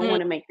 I don't Mm,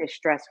 want to make this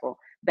stressful.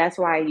 That's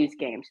why I use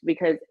games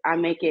because I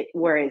make it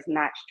where it's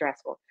not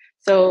stressful.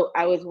 So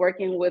I was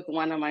working with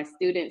one of my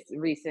students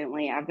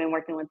recently. I've been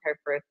working with her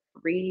for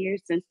 3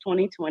 years since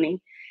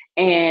 2020.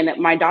 And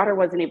my daughter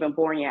wasn't even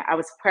born yet. I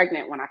was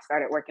pregnant when I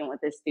started working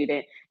with this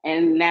student,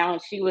 and now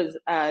she was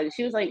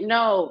like,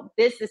 no,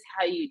 this is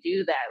how you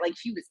do that. Like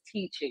she was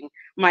teaching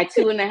my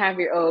 2.5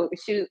 year old.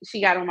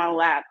 She got on my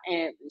lap,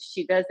 and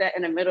she does that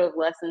in the middle of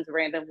lessons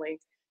randomly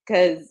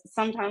because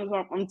sometimes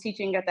when I'm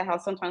teaching at the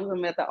house, sometimes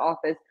I'm at the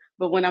office,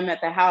 but when I'm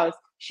at the house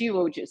she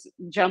will just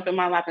jump in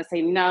my lap and say,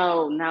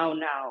 no, no,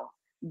 no,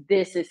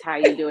 this is how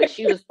you do it.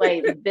 She was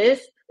like,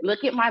 this,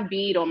 look at my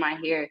bead on my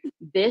hair,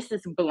 this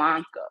is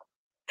blanco,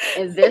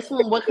 and this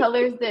one, what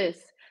color is this?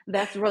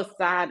 That's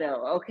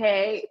Rosado,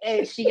 okay?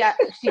 And she got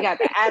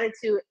the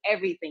attitude,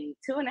 everything.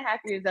 2.5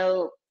 years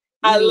old,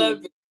 I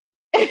love me.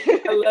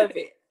 it. I love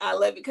it. I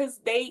love it because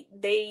they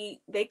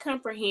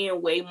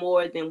comprehend way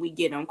more than we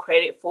give them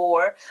credit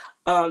for.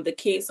 The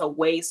kids are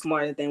way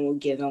smarter than we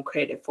give them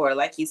credit for.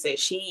 Like you said,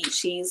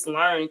 she's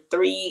learned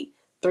three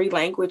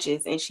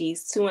languages and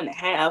she's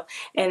 2.5,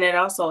 and it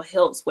also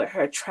helps with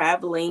her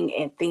traveling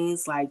and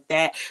things like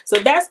that. So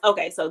that's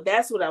okay. So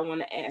that's what I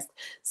want to ask.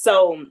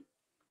 So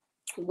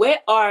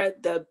what are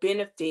the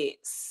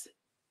benefits?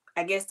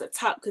 I guess the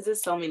top, because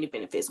there's so many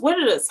benefits. What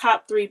are the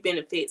top three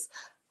benefits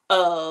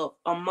of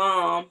a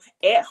mom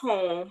at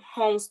home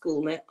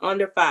homeschooling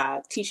under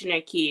 5 teaching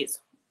their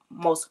kids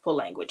multiple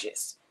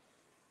languages?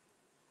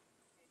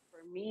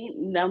 For me,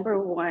 number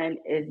one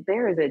is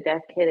there is a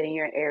deaf kid in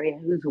your area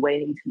who's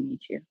waiting to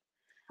meet you.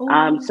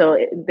 Oh, So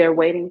they're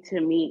waiting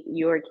to meet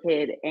your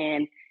kid,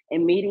 and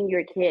meeting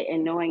your kid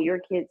and knowing your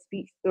kid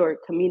speaks or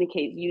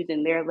communicates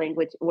using their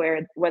language,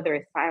 whether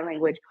it's sign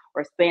language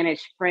or Spanish,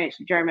 French,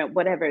 German,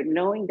 whatever.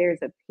 Knowing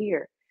there's a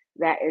peer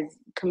that is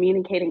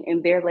communicating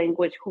in their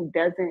language who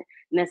doesn't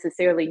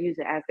necessarily use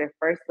it as their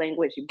first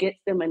language gets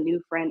them a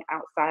new friend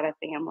outside of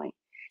family,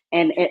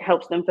 and it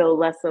helps them feel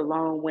less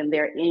alone when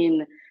they're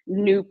in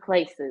new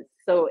places.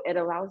 So it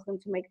allows them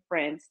to make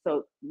friends.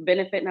 So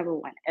benefit number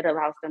one, it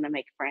allows them to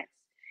make friends.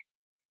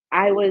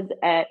 I was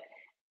at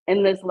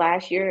in this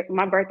last year,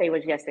 my birthday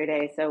was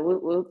yesterday, so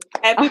whoop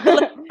happy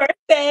belated whoop.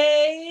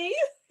 birthday.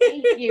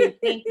 Thank you,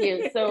 thank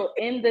you. So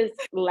in this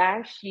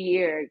last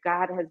year,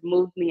 God has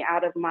moved me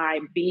out of my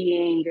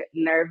being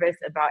nervous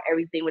about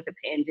everything with the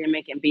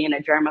pandemic and being a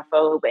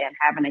germaphobe and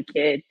having a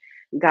kid.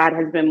 God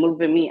has been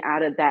moving me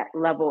out of that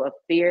level of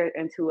fear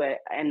into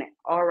an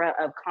aura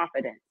of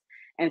confidence.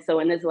 And so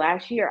in this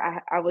last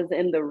year, I was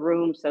in the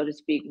room, so to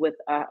speak, with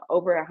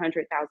over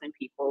 100,000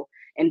 people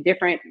in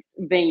different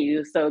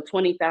venues. So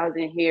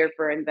 20,000 here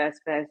for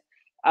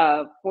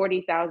InvestFest,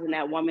 40,000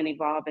 at Woman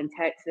Evolve in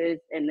Texas,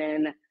 and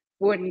then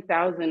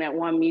 40,000 at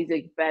one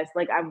music fest.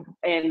 Like I've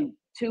and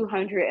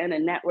 200 in a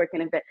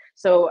networking event.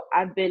 So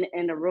I've been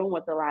in a room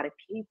with a lot of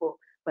people.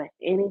 But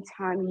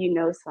anytime you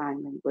know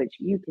sign language,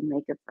 you can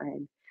make a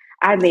friend.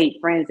 I made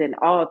friends in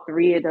all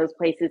three of those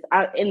places.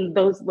 In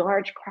those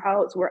large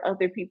crowds where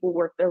other people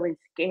were feeling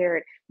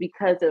scared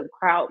because of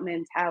crowd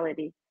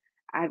mentality,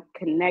 I've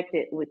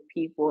connected with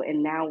people,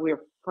 and now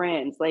we're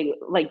friends.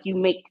 Like you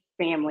make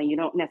family. You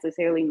don't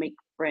necessarily make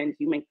friends.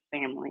 You make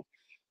family.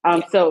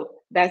 Yeah. So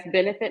that's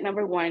benefit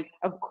number one.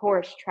 Of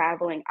course,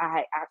 traveling.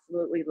 I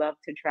absolutely love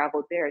to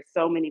travel. There are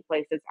so many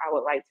places I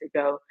would like to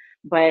go.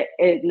 But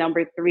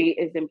number three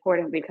is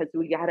important because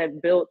we got to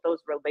build those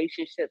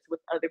relationships with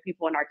other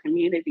people in our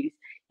communities,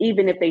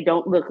 even if they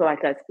don't look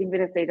like us,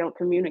 even if they don't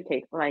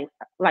communicate like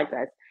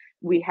us.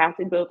 We have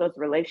to build those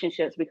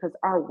relationships because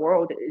our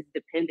world is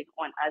depending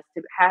on us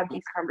to have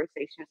these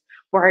conversations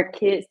for our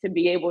kids to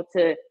be able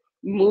to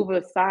move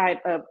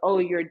aside of, oh,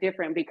 you're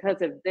different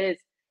because of this,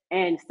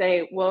 and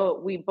say,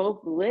 well, we both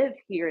live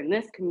here in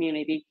this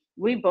community.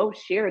 We both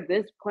share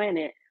this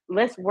planet.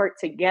 Let's work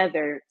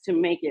together to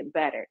make it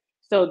better.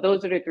 So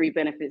those are the three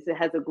benefits. It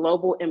has a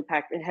global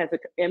impact. It has an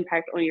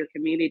impact on your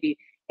community,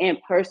 and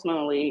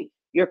personally,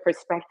 your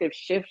perspective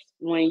shifts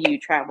when you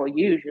travel.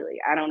 Usually,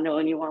 I don't know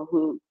anyone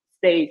who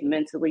stays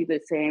mentally the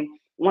same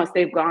once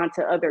they've gone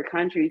to other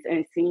countries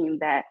and seen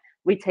that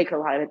we take a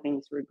lot of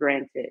things for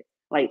granted,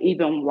 like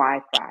even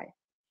Wi-Fi,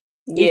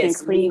 even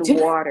Yes, we clean do.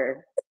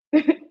 water.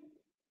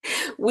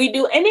 We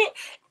do. And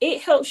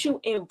it helps you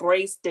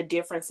embrace the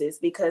differences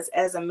because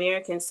as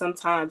Americans,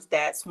 sometimes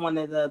that's one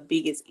of the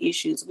biggest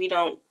issues. We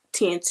don't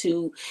tend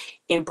to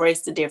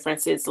embrace the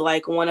differences.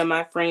 Like one of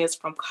my friends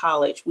from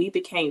college, we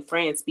became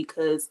friends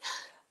because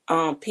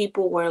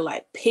people were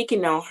like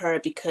picking on her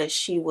because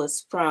she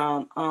was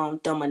from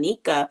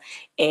Dominica,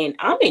 and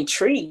I'm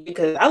intrigued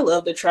because I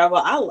love to travel.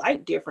 I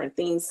like different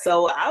things,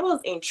 so I was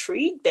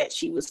intrigued that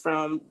she was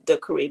from the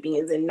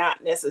Caribbeans and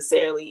not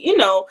necessarily,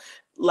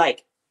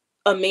 like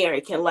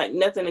American. Like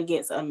nothing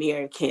against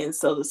Americans,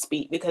 so to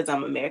speak, because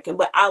I'm American,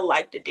 but I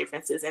like the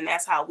differences, and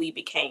that's how we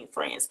became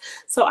friends.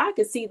 So I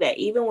could see that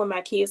even when my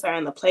kids are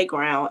in the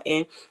playground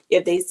and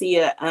if they see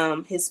a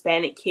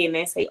Hispanic kid and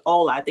they say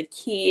hola, the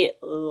kid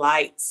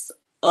lights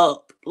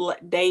up. Like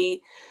they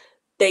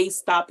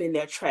stop in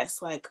their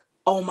tracks like,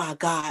 oh my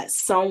God,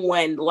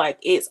 someone, like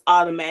it's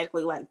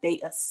automatically like they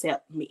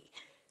accept me.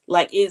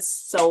 Like it's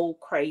so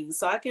crazy.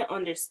 So I can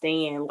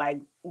understand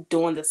like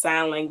doing the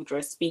sign language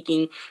or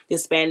speaking the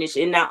Spanish.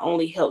 It not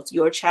only helps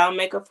your child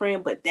make a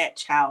friend, but that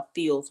child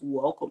feels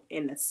welcome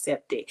and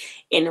accepted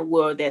in a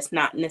world that's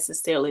not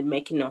necessarily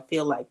making them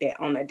feel like that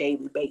on a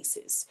daily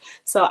basis.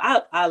 So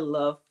I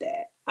love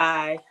that.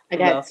 I I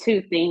got love.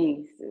 two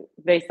things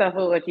based off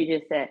of what you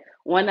just said.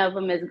 One of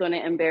them is going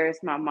to embarrass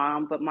my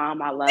mom, but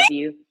mom, I love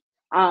you.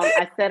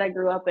 I said I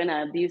grew up in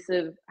an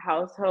abusive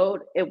household.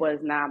 It was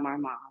not my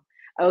mom.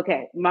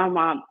 Okay, my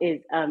mom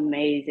is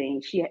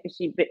amazing. She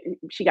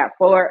got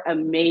four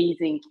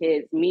amazing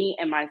kids. Me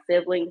and my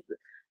siblings.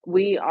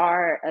 We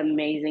are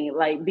amazing,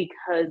 like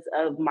because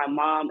of my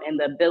mom and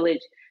the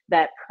village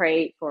that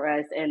prayed for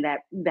us and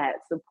that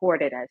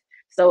supported us.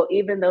 So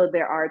even though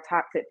there are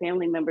toxic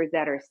family members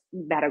that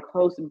are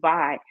close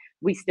by,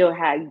 we still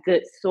had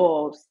good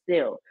soul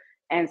still.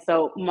 And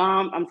so,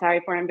 mom, I'm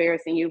sorry for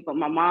embarrassing you, but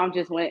my mom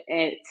just went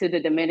to the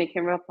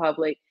Dominican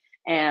Republic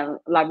and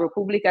La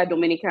República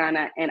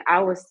Dominicana, and I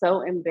was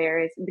so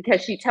embarrassed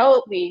because she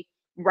told me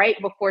right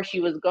before she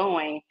was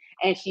going,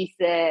 and she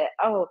said,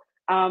 "Oh,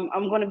 I'm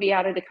going to be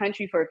out of the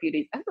country for a few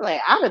days." I was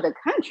like, "Out of the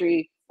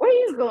country? Where are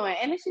you going?"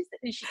 And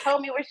then she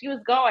told me where she was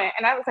going,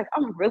 and I was like,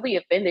 "I'm really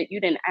offended. You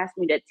didn't ask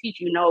me to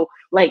teach you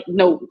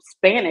no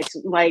Spanish,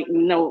 like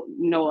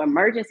no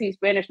emergency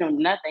Spanish, no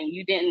nothing.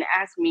 You didn't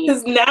ask me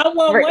Because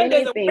 911 for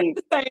doesn't work anything."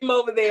 the same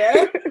over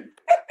there.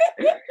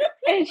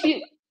 And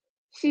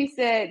she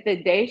said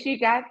the day she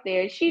got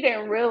there, she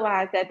didn't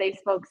realize that they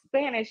spoke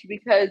Spanish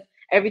because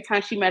every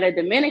time she met a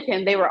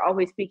Dominican, they were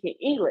always speaking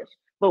English.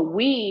 But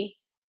we,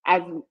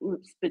 as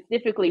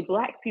specifically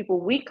Black people,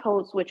 we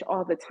code switch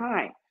all the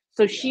time.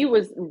 So Yeah. she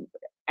was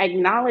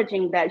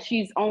acknowledging that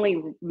she's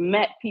only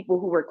met people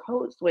who were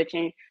code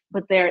switching,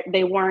 but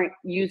they weren't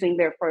using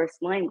their first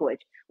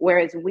language.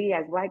 Whereas we,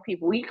 as Black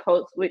people, we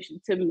code switch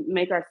to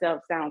make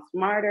ourselves sound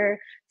smarter,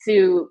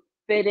 to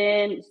fit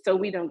in, so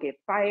we don't get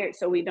fired,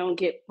 so we don't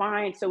get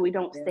fined, so we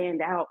don't Yeah.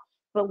 stand out.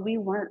 But we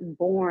weren't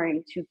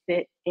born to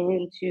fit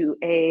into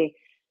a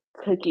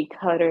cookie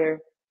cutter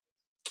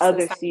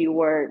other Society. C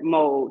word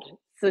mold.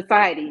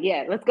 Society,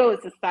 yeah, let's go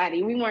with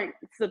society. We weren't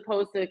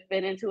supposed to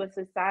fit into a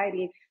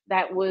society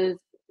that was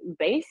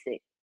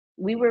basic.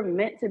 We were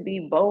meant to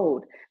be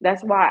bold.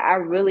 That's why I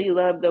really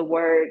love the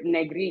word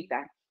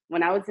negrita.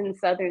 When I was in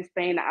southern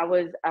Spain, I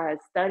was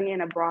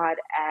studying abroad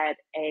at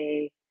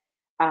a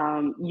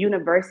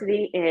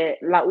university in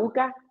La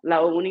UCA, La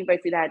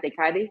Universidad de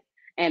Cádiz,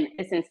 and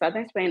it's in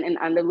southern Spain in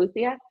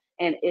Andalusia.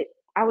 And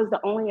I was the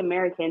only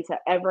American to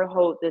ever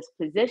hold this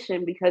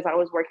position because I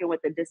was working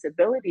with the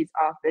disabilities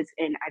office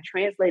and I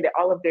translated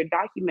all of their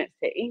documents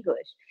to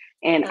English.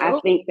 And I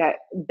Oh, think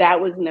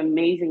that was an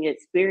amazing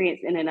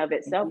experience in and of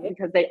itself yeah.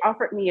 because they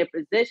offered me a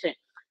position.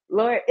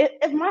 Lord,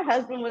 if my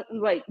husband was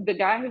like the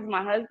guy who's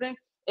my husband,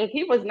 if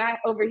he was not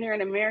over here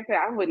in America,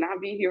 I would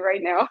not be here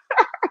right now.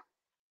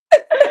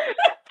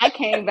 I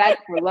came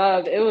back for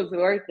love. It was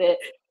worth it.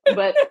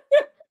 But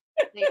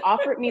they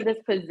offered me this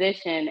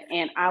position,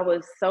 and I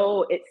was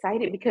so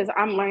excited because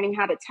I'm learning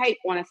how to type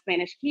on a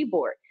Spanish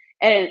keyboard.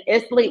 And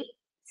it's like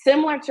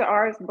similar to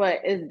ours, but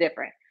it's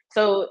different.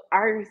 So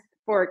ours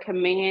for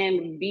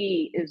command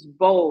B is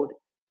bold.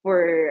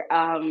 For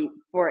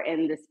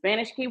in the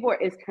Spanish keyboard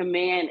is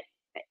command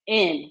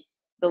N,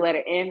 the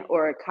letter N,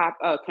 or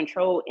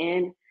control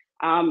N,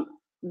 um,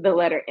 the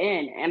letter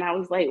N. And I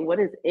was like, what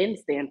does N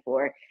stand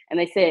for? And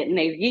they said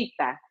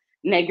negrita.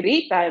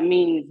 Negrita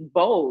means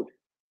bold.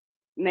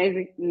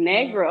 Mm,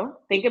 Negro,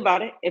 think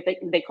about it. If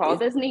they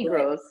called it's us black.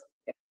 Negroes,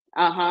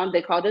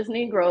 they called us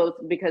Negroes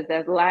because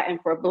that's Latin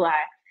for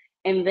black.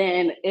 And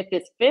then if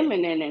it's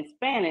feminine in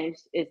Spanish,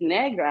 it's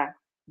negra.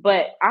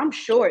 But I'm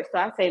short, so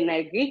I say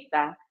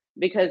negrita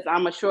because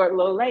I'm a short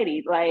little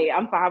lady. Like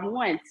I'm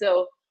 5'1",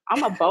 so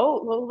I'm a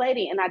bold little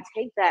lady, and I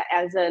take that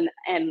as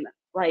and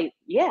like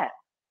yeah,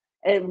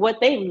 and what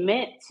they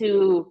meant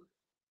to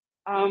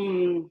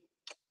um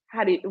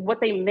what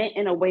they meant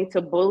in a way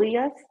to bully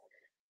us,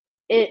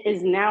 it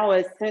is now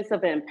a sense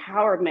of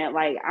empowerment.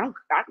 Like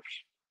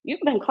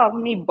you've been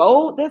calling me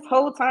bold this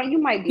whole time. You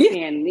might be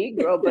saying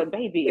Negro, but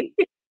baby,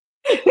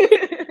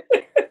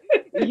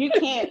 you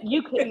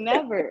could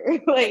never.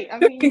 Like, I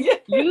mean,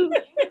 Yeah.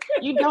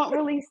 you don't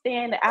really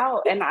stand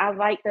out. And I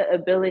like the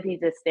ability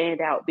to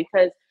stand out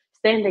because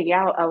standing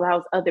out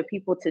allows other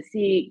people to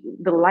see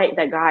the light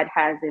that God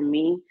has in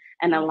me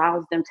and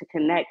allows them to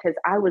connect. Because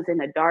I was in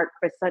the dark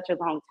for such a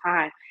long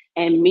time.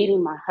 And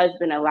meeting my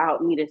husband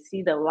allowed me to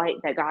see the light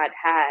that God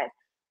had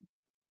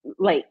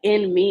like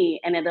in me,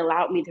 and it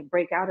allowed me to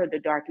break out of the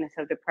darkness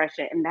of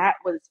depression. And that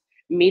was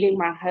meeting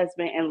my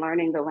husband and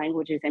learning the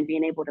languages and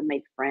being able to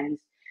make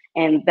friends.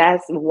 And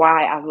that's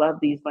why I love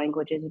these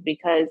languages,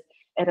 because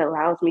it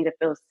allows me to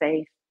feel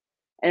safe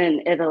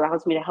and it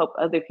allows me to help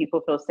other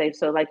people feel safe.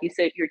 So like you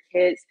said, your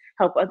kids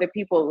help other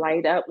people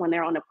light up when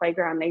they're on the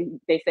playground.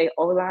 They say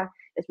hola.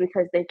 It's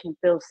because they can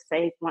feel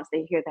safe once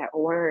they hear that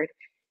word.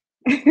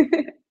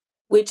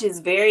 Which is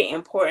very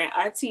important.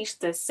 I teach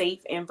the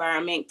safe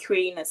environment,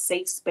 creating a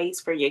safe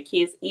space for your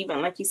kids,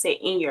 even like you said,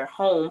 in your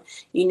home.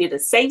 You need a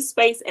safe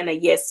space and a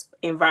yes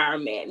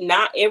environment.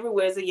 Not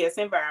everywhere is a yes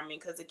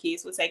environment because the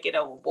kids will take it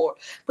overboard,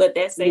 but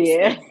that safe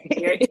space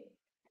Yeah. is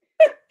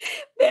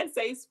that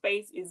safe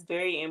space is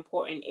very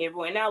important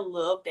everywhere. And I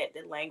love that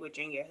the language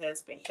and your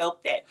husband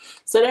helped that.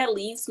 So that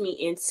leads me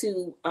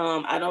into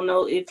I don't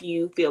know if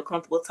you feel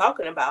comfortable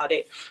talking about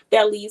it.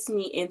 That leads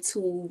me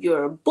into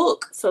your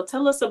book. So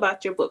tell us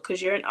about your book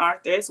because you're an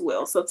author as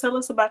well. So tell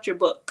us about your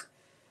book.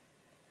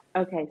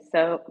 Okay,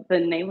 so the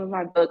name of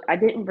my book, I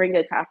didn't bring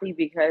a copy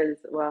because,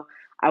 well,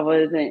 I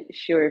wasn't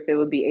sure if it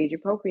would be age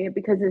appropriate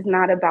because it's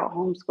not about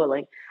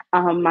homeschooling.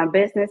 My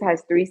business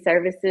has three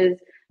services.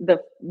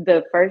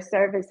 The first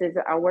service is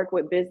I work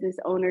with business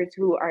owners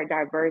who are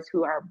diverse,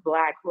 who are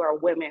Black, who are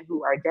women,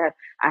 who are deaf.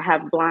 I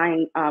have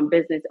blind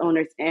business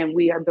owners, and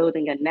we are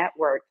building a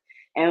network.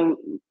 And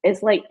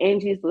it's like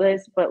Angie's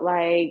List, but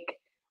like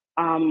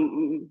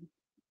um,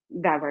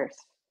 diverse.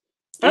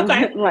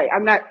 Okay. Like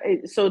I'm not,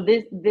 so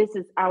this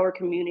is our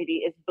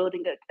community. It's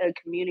building a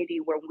community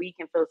where we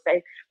can feel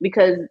safe,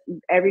 because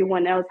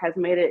everyone else has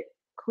made it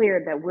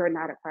clear that we're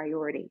not a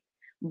priority.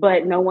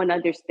 But no one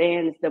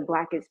understands the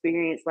Black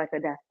experience like a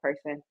deaf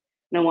person.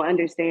 No one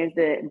understands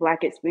the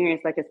Black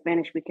experience like a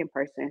Spanish speaking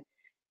person.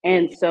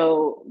 And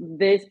so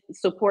this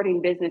supporting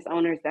business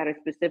owners that are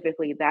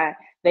specifically that,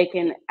 they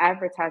can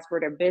advertise for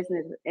their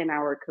business in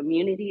our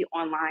community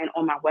online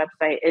on my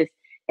website is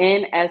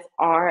nsrllc.biz,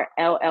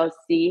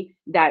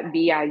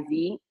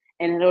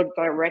 and it'll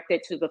direct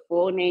it to the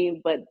full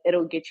name, but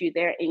it'll get you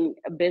there. And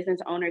business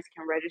owners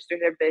can register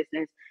their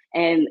business,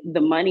 and the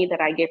money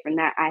that I get from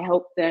that, I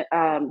help the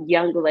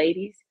young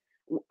ladies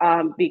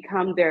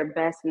become their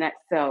best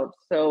next selves.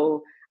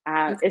 So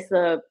it's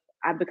a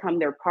I become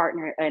their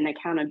partner, an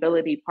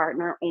accountability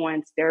partner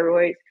on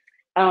steroids.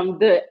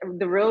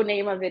 The real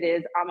name of it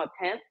is I'm a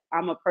pimp.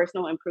 I'm a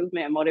personal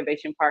improvement and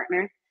motivation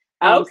partner.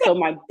 Okay, So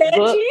my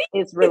book Reggie.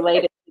 is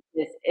related to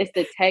this. It's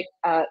the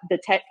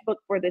textbook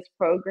for this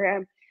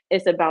program.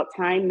 It's about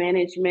time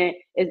management.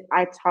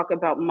 I talk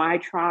about my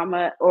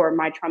trauma or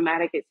my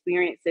traumatic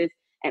experiences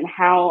and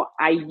how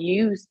I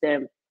use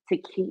them to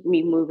keep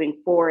me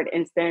moving forward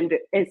instead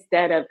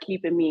of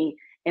keeping me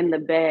in the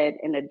bed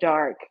in the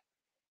dark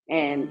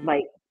and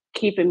like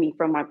keeping me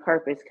from my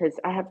purpose, because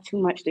I have too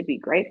much to be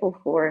grateful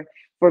for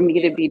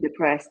me to Yeah. be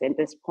depressed at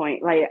this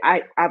point. Like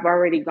I've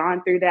already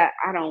gone through that.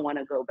 I don't want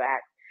to go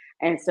back.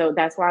 And so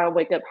that's why I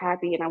wake up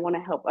happy, and I want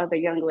to help other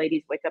young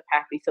ladies wake up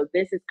happy. So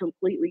this is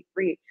completely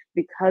free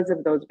because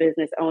of those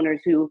business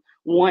owners who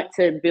want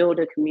to build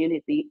a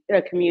community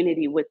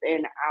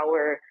within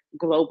our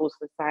global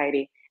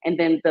society. And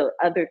then the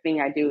other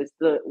thing I do is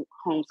the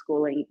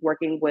homeschooling,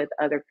 working with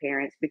other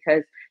parents,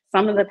 because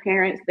some of the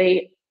parents,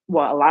 a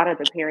lot of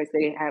the parents,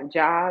 they have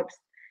jobs.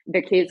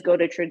 Their kids go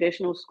to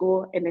traditional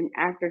school, and then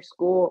after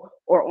school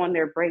or on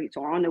their breaks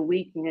or on the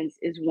weekends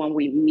is when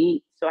we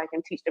meet, so I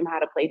can teach them how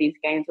to play these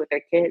games with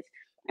their kids.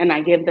 And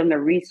I give them the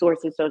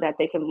resources so that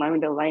they can learn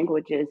the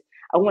languages.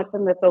 I want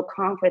them to feel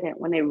confident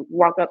when they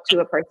walk up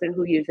to a person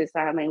who uses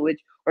sign language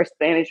or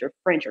Spanish or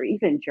French or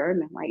even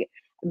German. Like,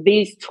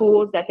 these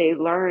tools that they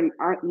learn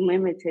aren't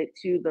limited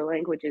to the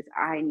languages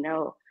I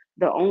know.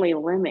 The only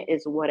limit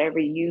is whatever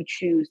language you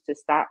choose to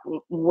stop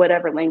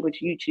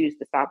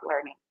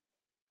learning.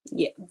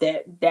 Yeah,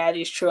 that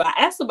is true. I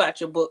asked about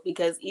your book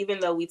because even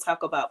though we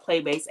talk about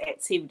play-based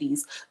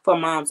activities for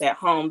moms at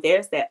home,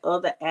 there's that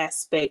other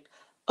aspect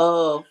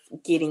of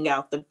getting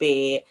out the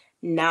bed,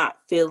 not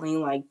feeling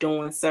like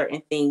doing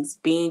certain things,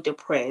 being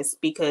depressed,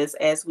 because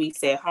as we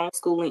said,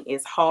 homeschooling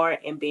is hard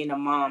and being a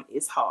mom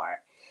is hard.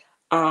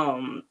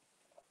 Um,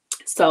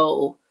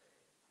 so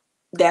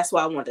that's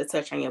why I wanted to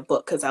touch on your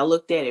book, because I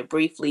looked at it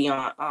briefly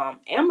on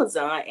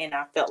Amazon, and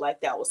I felt like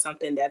that was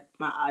something that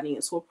my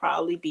audience will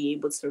probably be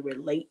able to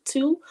relate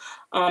to,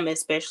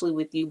 especially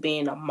with you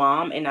being a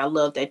mom. And I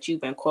love that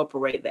you've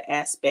incorporated the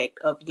aspect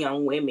of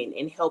young women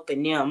and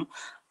helping them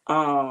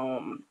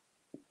um,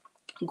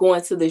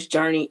 going to this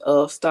journey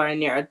of starting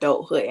their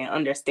adulthood and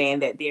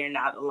understand that they're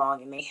not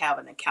alone and they have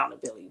an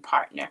accountability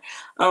partner.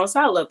 So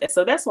I love that.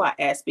 So that's why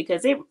I asked,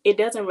 because it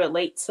doesn't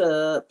relate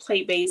to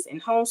play-based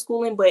and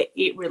homeschooling, but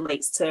it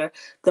relates to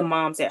the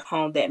moms at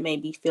home that may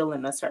be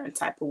feeling a certain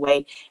type of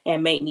way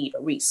and may need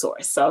a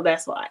resource. So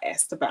that's why I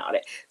asked about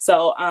it.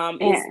 So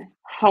is And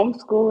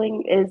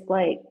homeschooling is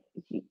like,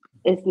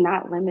 it's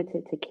not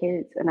limited to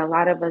kids. And a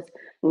lot of us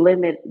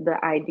limit the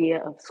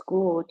idea of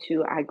school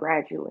to I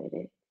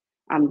graduated,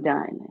 I'm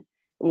done. mm,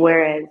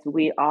 Whereas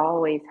we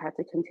always have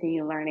to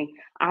continue learning.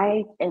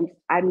 I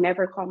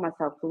never call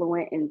myself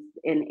fluent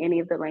in any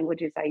of the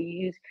languages I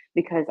use,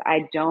 because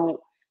I don't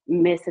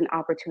miss an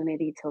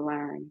opportunity to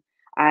learn.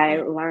 I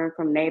mm, learn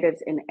from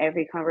natives in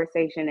every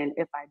conversation. And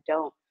if I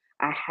don't,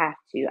 I have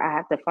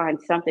to find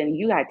something.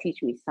 You got to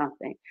teach me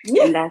something.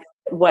 yeah, And that's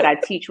what I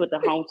teach with the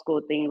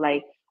homeschool thing.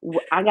 Like,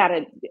 I got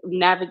to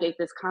navigate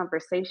this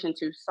conversation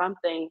to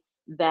something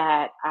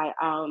that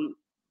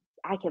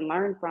I can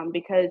learn from,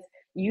 because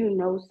you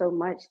know so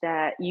much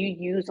that you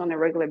use on a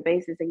regular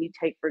basis and you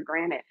take for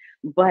granted.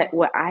 But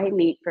what I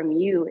need from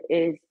you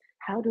is,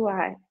 how do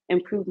I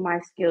improve my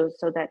skills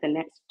so that the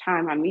next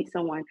time I meet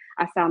someone,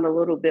 I sound a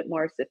little bit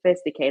more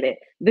sophisticated?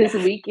 This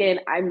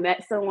weekend, I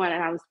met someone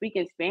and I was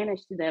speaking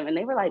Spanish to them, and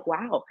they were like,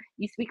 wow,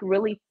 you speak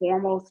really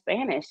formal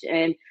Spanish.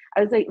 And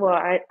I was like, well,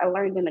 I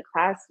learned in the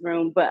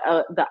classroom, but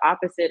the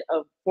opposite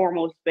of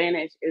formal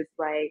Spanish is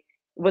like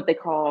what they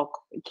call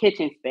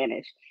kitchen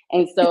Spanish.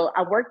 And so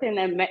I worked in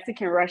a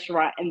Mexican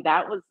restaurant, and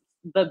that was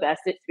the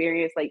best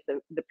experience. Like,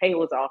 the pay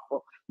was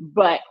awful,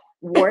 but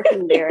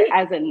working there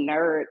as a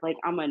nerd. Like,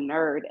 I'm a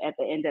nerd at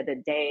the end of the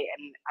day,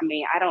 and I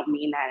mean, I don't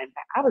mean that.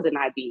 I was an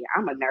IB.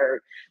 I'm a nerd.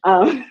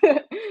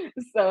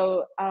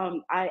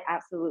 Um, I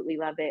absolutely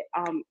love it.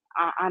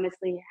 I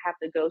honestly have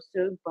to go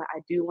soon, but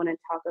I do want to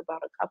talk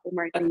about a couple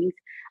more things.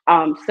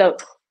 So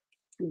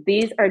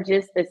these are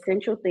just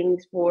essential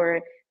things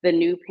for the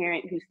new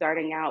parent who's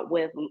starting out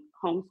with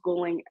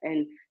homeschooling,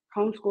 and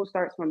homeschool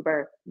starts from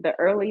birth. The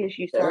earliest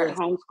you start Yes.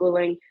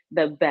 homeschooling,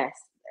 the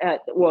best,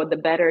 the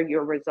better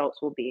your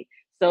results will be.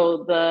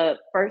 So the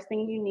first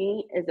thing you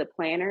need is a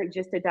planner,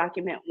 just to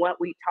document what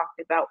we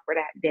talked about for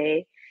that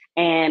day,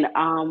 and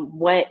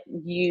what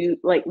you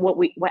like,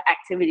 what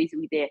activities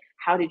we did.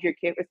 How did your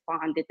kid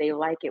respond? Did they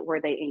like it? Were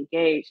they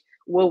engaged?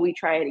 Will we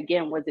try it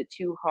again? Was it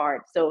too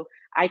hard? So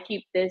I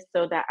keep this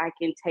so that I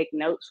can take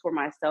notes for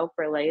myself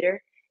for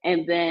later.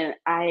 And then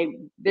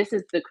this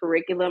is the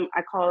curriculum.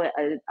 I call it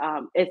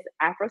it's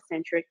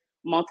Afrocentric,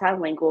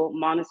 multilingual,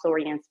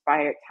 Montessori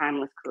inspired,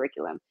 timeless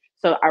curriculum.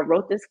 So I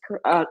wrote this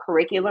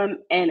curriculum,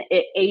 and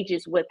it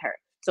ages with her.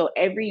 So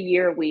every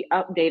year we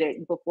update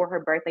it before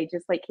her birthday,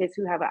 just like kids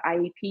who have an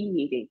IEP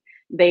meeting.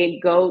 They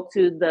go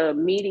to the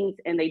meetings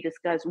and they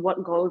discuss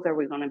what goals are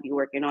we going to be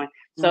working on. Mhm.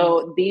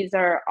 So these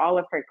are all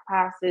of her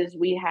classes.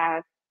 We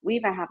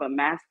even have a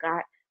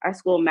mascot. Our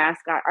school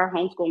mascot, our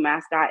homeschool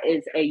mascot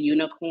is a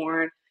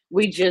unicorn.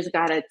 We just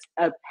got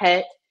a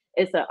pet.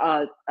 It's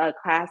a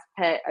class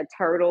pet, a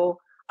turtle.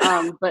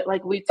 But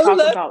like, we I talk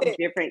love about it.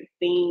 different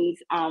things.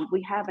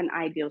 We have an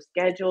ideal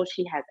schedule.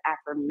 She has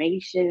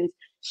affirmations.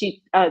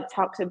 She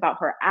talks about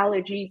her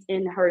allergies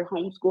in her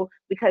homeschool,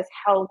 because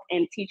health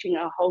and teaching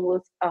a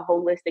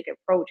holistic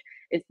approach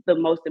is the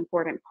most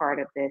important part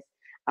of this.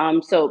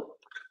 So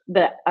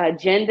the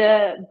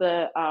agenda,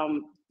 the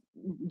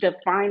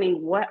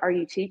defining what are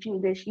you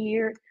teaching this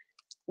year,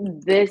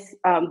 these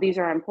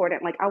are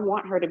important. Like, I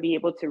want her to be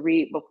able to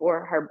read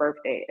before her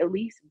birthday, at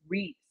least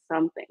read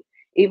something,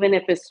 even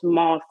if it's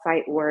small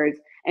sight words.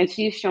 And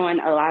she's showing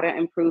a lot of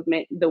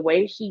improvement. The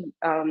way she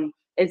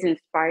is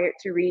inspired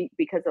to read,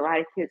 because a lot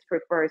of kids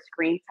prefer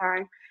screen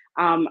time,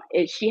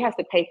 she has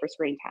to pay for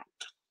screen time.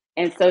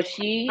 And so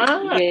she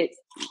Ah, gets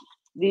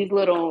these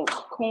little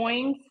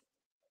coins.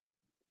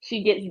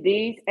 She gets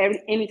these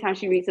anytime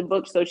she reads a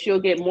book, so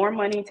she'll get more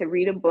money to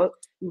read a book.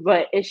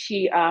 But if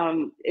she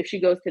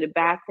goes to the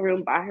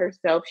bathroom by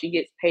herself, she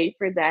gets paid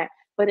for that.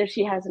 But if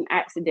she has an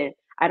accident,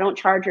 I don't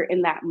charge her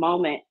in that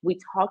moment. We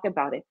talk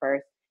about it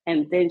first,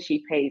 and then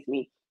she pays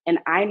me. And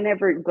I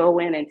never go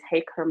in and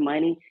take her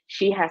money.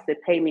 She has to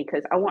pay me,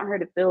 because I want her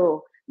to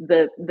feel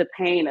the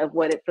pain of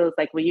what it feels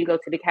like when you go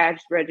to the cash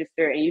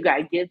register and you got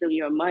to give them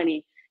your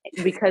money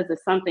because of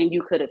something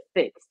you could have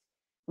fixed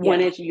when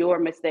yeah. it's your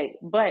mistake.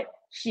 But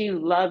she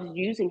loves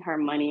using her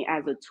money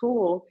as a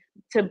tool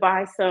to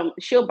buy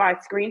she'll buy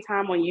screen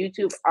time on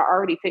YouTube. I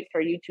already fixed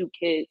her YouTube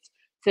Kids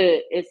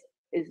to it's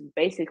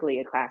basically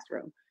a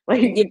classroom.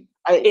 Yeah.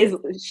 Like,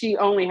 It's she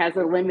only has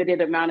a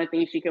limited amount of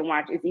things she can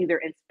watch. It's either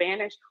in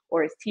Spanish,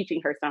 or it's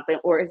teaching her something,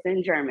 or it's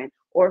in German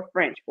or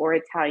French or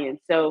Italian.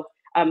 So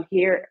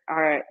here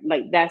are,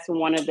 like, that's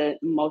one of the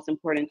most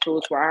important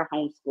tools for our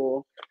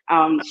homeschool.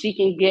 She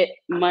can get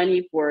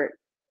money for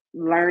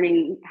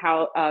learning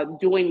how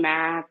doing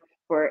math,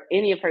 for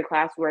any of her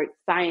classwork,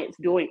 science,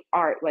 doing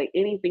art, like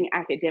anything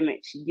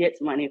academic, she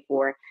gets money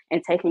for,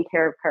 and taking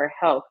care of her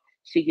health,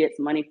 she gets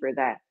money for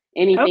that.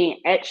 oh, Anything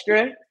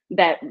extra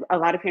that a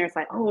lot of parents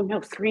like, oh no,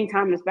 screen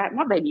time is bad.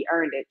 My baby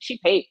earned it. She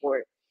paid for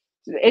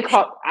it.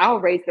 I'll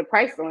raise the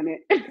price on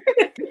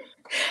it.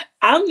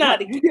 I'm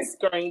not against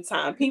screen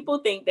time. People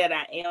think that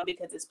I am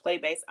because it's play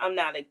based. I'm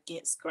not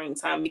against screen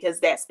time because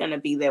that's going to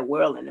be their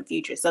world in the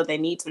future. So they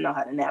need to know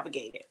how to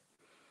navigate it.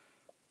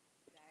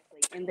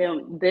 Exactly. And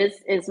then this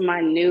is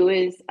my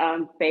newest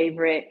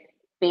favorite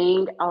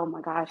thing. Oh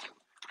my gosh.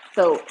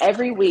 So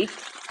every week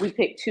we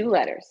pick two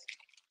letters.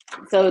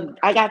 So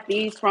I got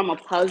these from a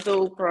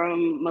puzzle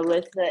from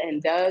Melissa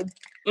and Doug.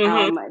 Hmm.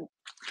 Um,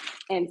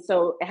 and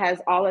so it has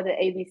all of the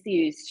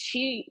ABCs.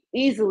 She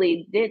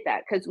easily did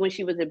that, because when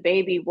she was a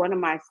baby, one of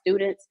my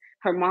students,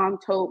 her mom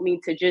told me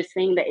to just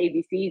sing the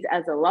ABCs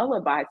as a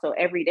lullaby. So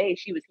every day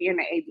she was hearing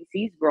the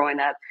ABCs growing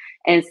up.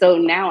 And so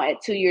now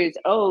at 2 years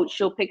old,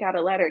 she'll pick out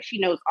a letter. She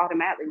knows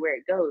automatically where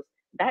it goes.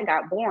 That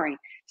got boring.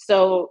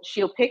 So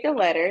she'll pick a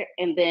letter,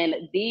 and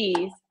then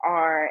these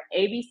are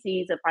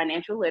ABCs of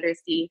financial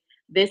literacy.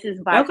 This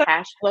is by Okay.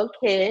 Cash Flow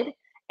Kid,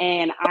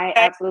 and I Okay.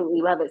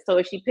 absolutely love it. So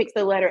if she picks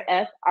the letter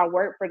F, our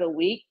word for the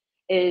week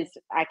is,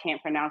 I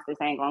can't pronounce this,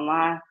 I ain't gonna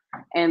lie.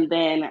 And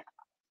then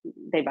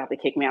they about to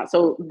kick me out.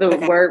 So the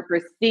Okay. word for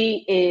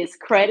C is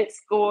credit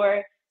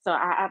score. So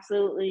I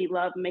absolutely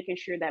love making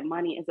sure that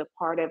money is a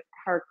part of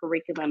her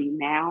curriculum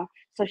now,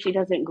 so she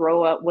doesn't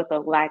grow up with a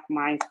lack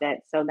mindset.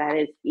 So that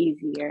is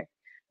easier.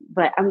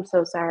 But I'm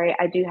so sorry.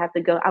 I do have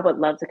to go. I would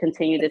love to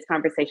continue this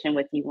conversation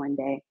with you one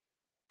day.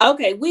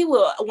 Okay. We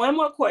will. One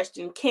more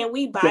question. Can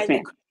we Yes, buy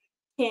ma'am.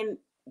 can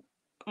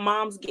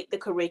moms get the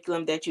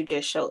curriculum that you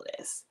just showed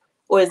us?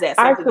 Or is that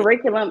Our something that,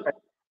 curriculum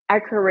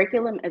our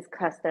curriculum is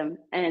custom,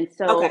 and okay.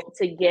 so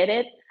to get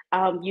it,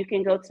 You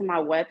can go to my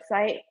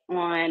website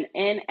on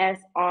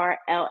nsrllc.b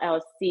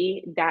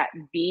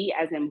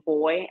as in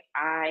boy,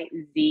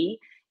 IZ.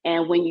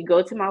 And when you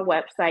go to my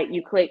website,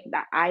 you click the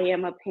I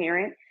am a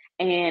parent,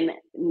 and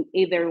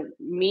either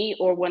me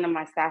or one of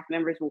my staff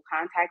members will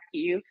contact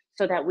you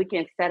so that we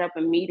can set up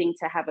a meeting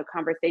to have a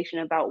conversation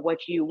about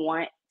what you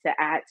want to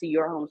add to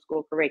your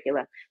homeschool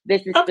curriculum.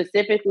 This is Oh,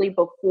 specifically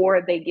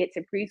before they get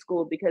to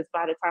preschool, because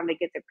by the time they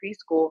get to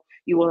preschool,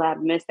 you will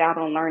have missed out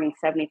on learning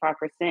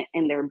 75%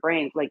 in their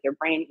brains. Like their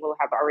brain will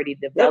have already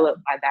yep,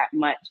 developed by that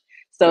much.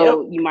 yep.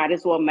 So you might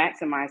as well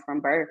maximize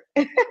from birth.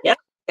 Yep.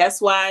 That's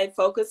why I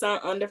focus on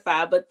under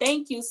five. But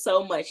thank you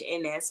so much,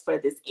 Ines, for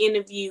this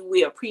interview.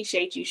 We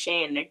appreciate you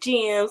sharing the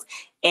gems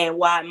and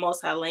why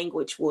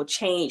multilingual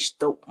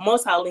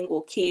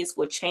kids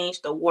will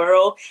change the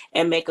world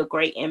and make a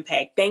great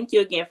impact. Thank you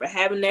again for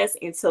having us.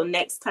 Until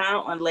next time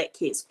on Let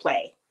Kids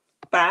Play.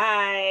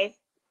 Bye.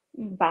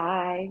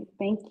 Bye. Thank you.